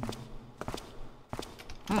going.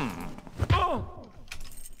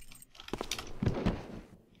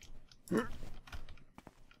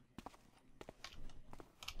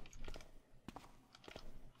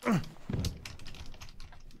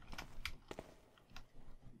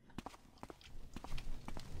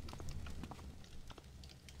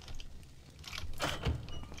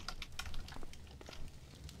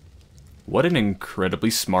 What an incredibly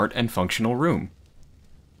smart and functional room.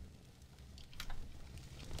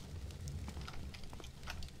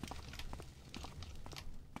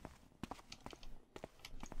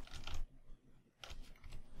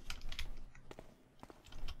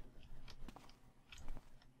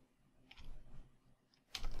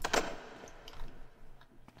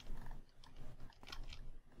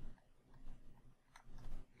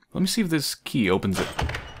 Let me see if this key opens it.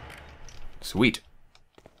 Sweet.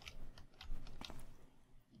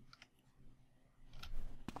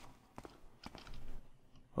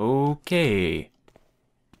 Okay.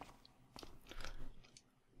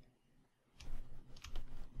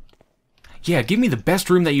 Yeah, give me the best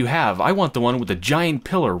room that you have. I want the one with the giant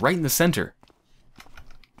pillar right in the center.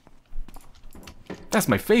 That's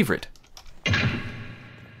my favorite.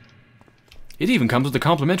 It even comes with a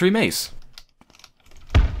complimentary mace.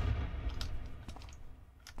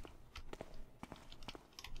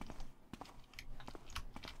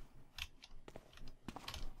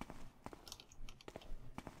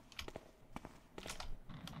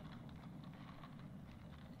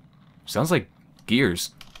 Sounds like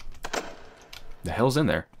gears. The hell's in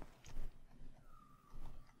there?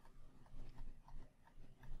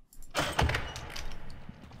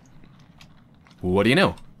 What do you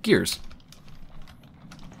know? Gears.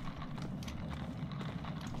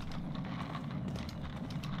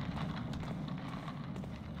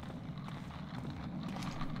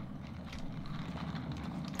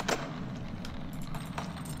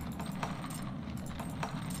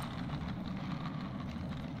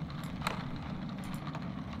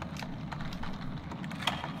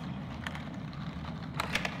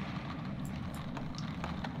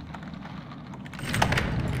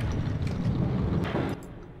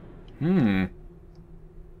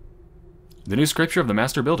 The new scripture of the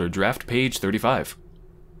Master Builder, draft page 35.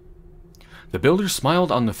 The builder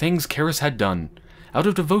smiled on the things Karras had done. Out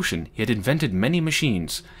of devotion, he had invented many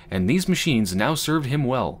machines, and these machines now served him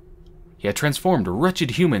well. He had transformed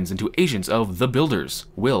wretched humans into agents of the Builder's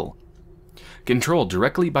will, controlled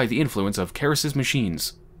directly by the influence of Karras's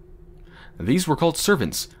machines. These were called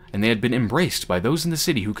servants, and they had been embraced by those in the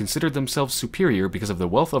city who considered themselves superior because of the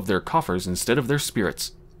wealth of their coffers instead of their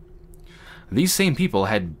spirits. These same people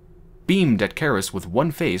had beamed at Karras with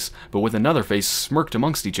one face, but with another face smirked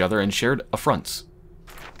amongst each other and shared affronts.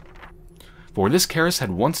 For this Karras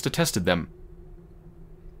had once detested them.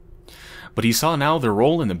 But he saw now their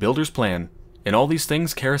role in the Builder's plan. In all these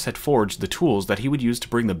things, Karras had forged the tools that he would use to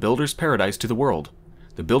bring the Builder's paradise to the world.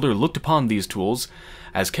 The Builder looked upon these tools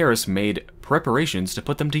as Karras made preparations to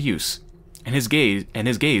put them to use, and his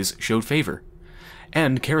gaze showed favor.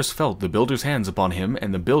 And Karras felt the Builder's hands upon him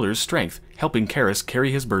and the Builder's strength, helping Karras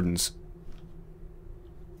carry his burdens.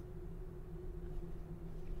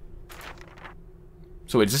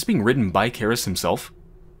 So is this being written by Karras himself?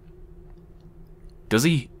 Does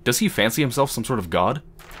he fancy himself some sort of god?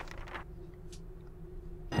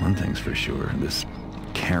 One thing's for sure, this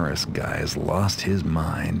Karras guy has lost his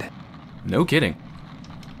mind. No kidding.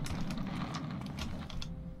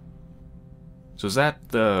 So is that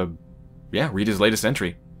the... yeah, read his latest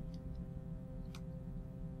entry.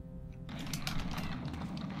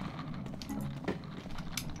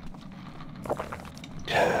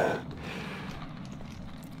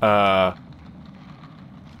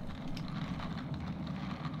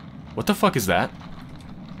 What the fuck is that?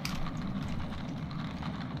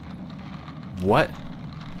 What?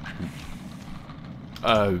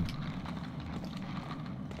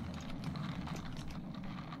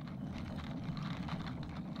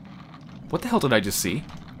 What the hell did I just see?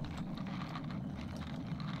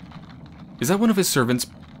 Is that one of his servants,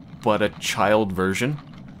 but a child version?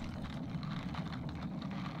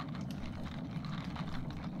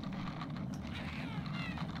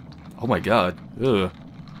 Oh my god. Ugh.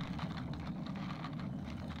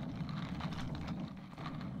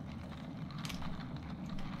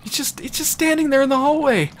 It's just standing there in the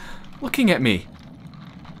hallway, looking at me.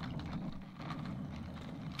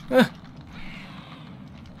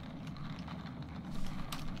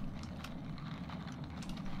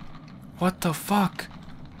 What the fuck?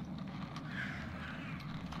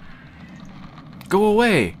 Go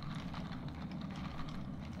away!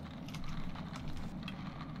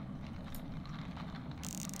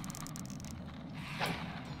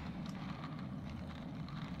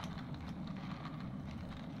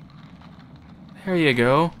 There you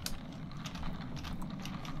go.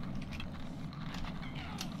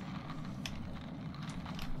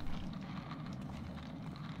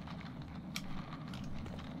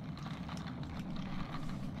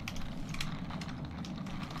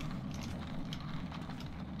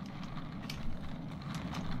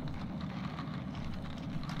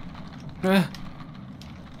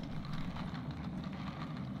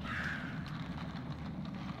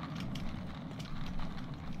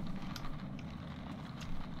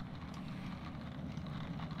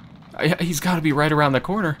 He's got to be right around the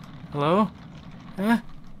corner. Hello?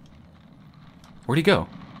 Where'd he go?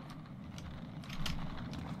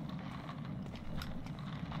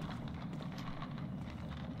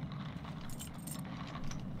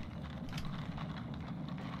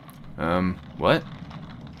 What?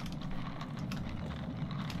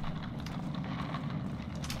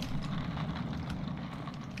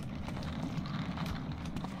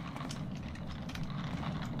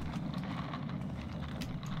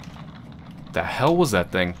 The hell was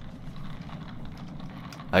that thing?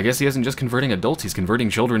 I guess he isn't just converting adults, he's converting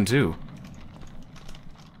children too.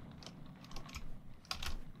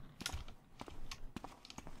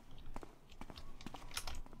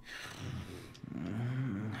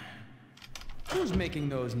 Who's making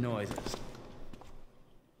those noises?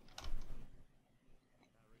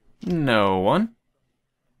 No one.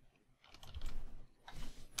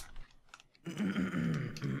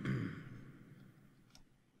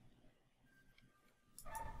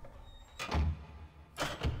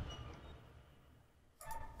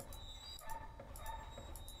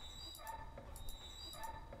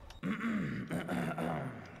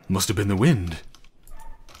 Must have been the wind.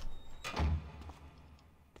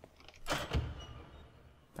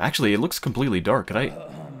 Actually, it looks completely dark.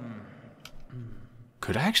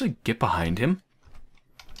 Could I actually get behind him?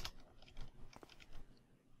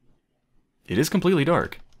 It is completely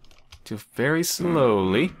dark. Just very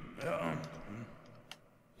slowly.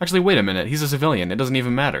 Actually, wait a minute. He's a civilian. It doesn't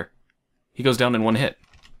even matter. He goes down in one hit.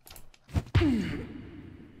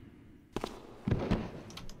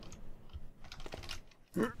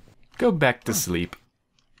 Go back to sleep.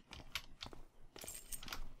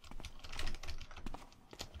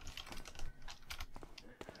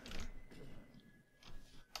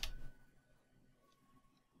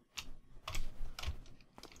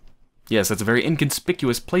 Yes, that's a very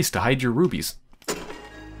inconspicuous place to hide your rubies.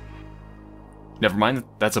 Never mind,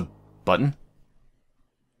 that's a button.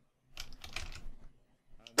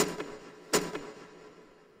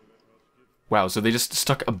 Wow, so they just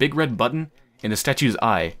stuck a big red button in the statue's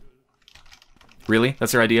eye. Really?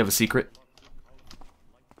 That's their idea of a secret?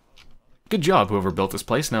 Good job, whoever built this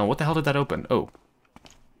place. Now, what the hell did that open? Oh.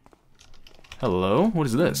 Hello? What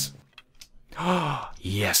is this?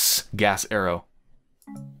 Yes! Gas arrow.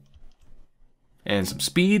 And some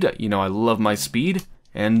speed. You know, I love my speed.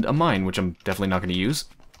 And a mine, which I'm definitely not going to use.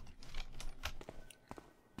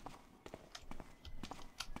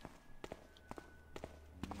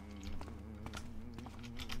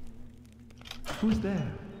 Who's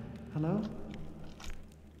there? Hello?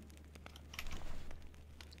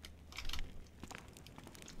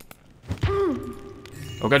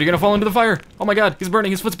 Oh god, you're gonna fall into the fire! Oh my god, he's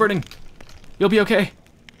burning, his foot's burning! You'll be okay.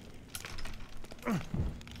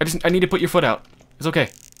 I need to put your foot out. It's okay.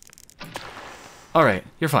 Alright,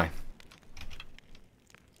 you're fine.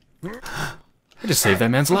 I just saved that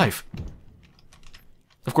man's life.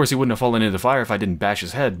 Of course, he wouldn't have fallen into the fire if I didn't bash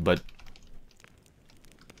his head, but...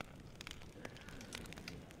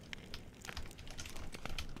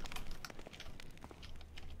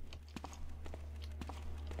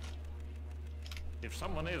 If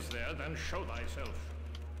someone is there, then show thyself.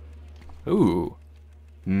 Ooh.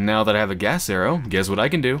 Now that I have a gas arrow, guess what I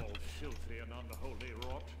can do? All filthy and unholy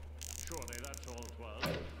rot. Surely that's all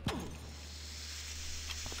 'twas.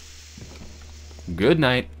 Good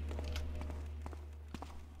night.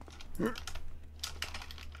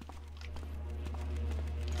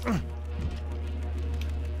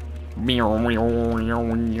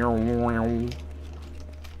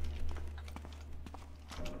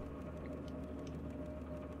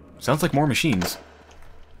 Sounds like more machines.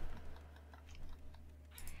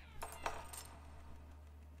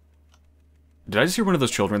 Did I just hear one of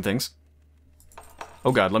those children things?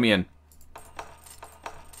 Oh god, let me in.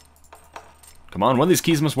 Come on, one of these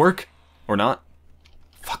keys must work. Or not.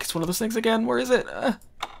 Fuck, it's one of those things again. Where is it?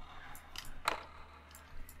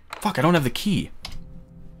 Fuck, I don't have the key.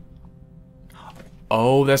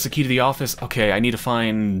 Oh, that's the key to the office. Okay, I need to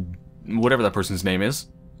find whatever that person's name is.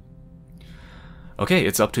 Okay,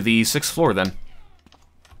 it's up to the 6th floor then.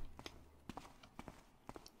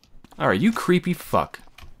 Alright, you creepy fuck.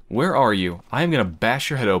 Where are you? I am gonna bash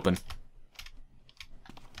your head open.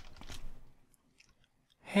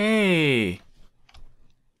 Hey!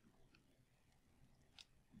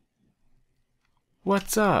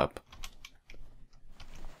 What's up?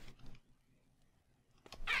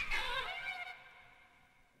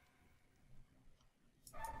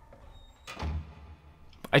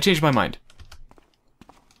 I changed my mind.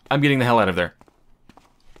 I'm getting the hell out of there.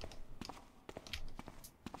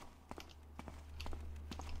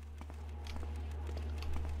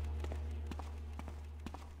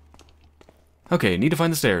 Okay, need to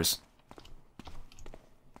find the stairs.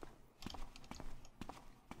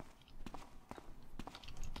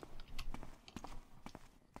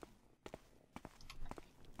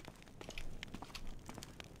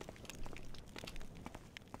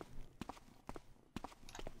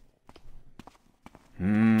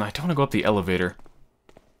 I don't want to go up the elevator.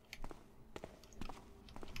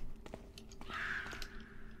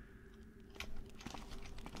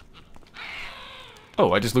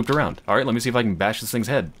 Oh, I just looped around. Alright, let me see if I can bash this thing's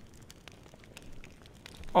head.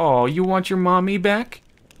 Oh, you want your mommy back?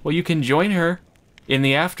 Well, you can join her in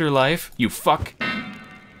the afterlife, you fuck.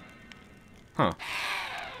 Huh.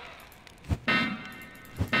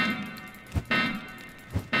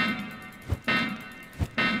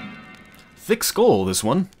 Thick skull, this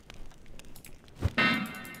one.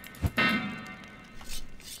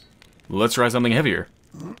 Let's try something heavier.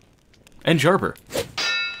 And sharper.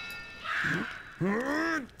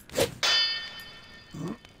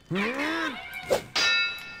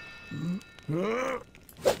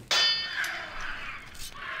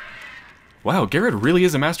 Wow, Garrett really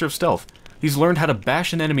is a master of stealth. He's learned how to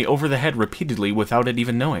bash an enemy over the head repeatedly without it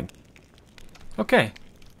even knowing. Okay.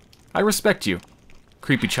 I respect you,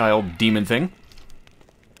 creepy child demon thing.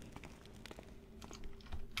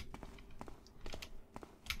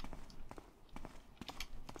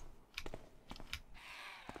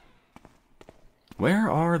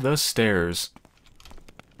 Where are the stairs?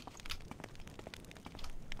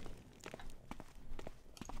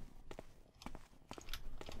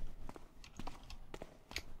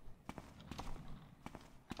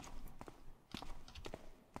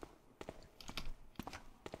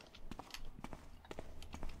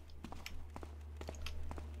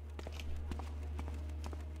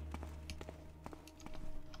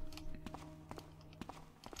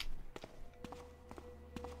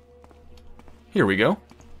 Here we go.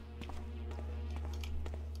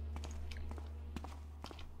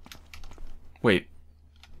 Wait.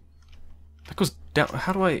 That goes down.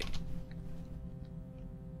 How do I...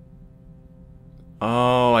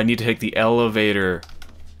 Oh, I need to take the elevator.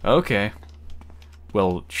 Okay.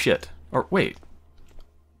 Well, shit. Or, wait.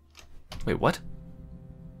 Wait, what?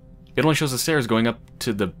 It only shows the stairs going up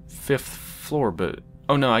to the 5th floor, but...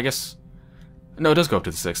 Oh, no, I guess... No, it does go up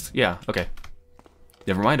to the 6th. Yeah, okay.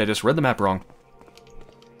 Never mind, I just read the map wrong.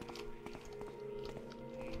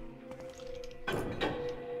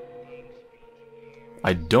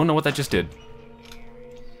 I don't know what that just did.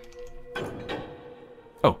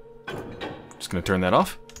 Oh. Just gonna turn that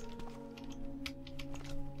off.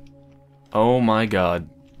 Oh my god.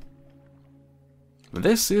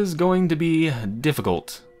 This is going to be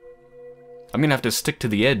difficult. I'm gonna have to stick to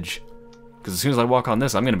the edge. Because as soon as I walk on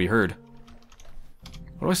this, I'm gonna be heard.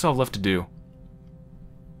 What do I still have left to do?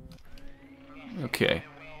 Okay.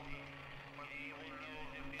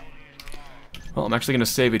 Well, I'm actually going to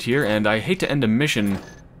save it here, and I hate to end a mission...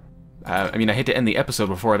 I hate to end the episode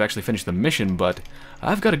before I've actually finished the mission, but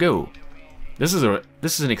I've got to go. This is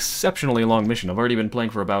an exceptionally long mission. I've already been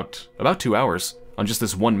playing for about 2 hours on just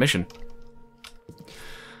this one mission.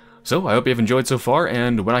 So, I hope you've enjoyed so far,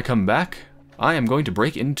 and when I come back, I am going to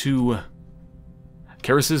break into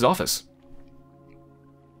Karis's office.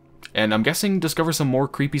 And I'm guessing discover some more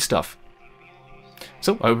creepy stuff.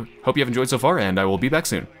 So, I hope you have enjoyed so far, and I will be back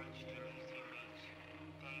soon.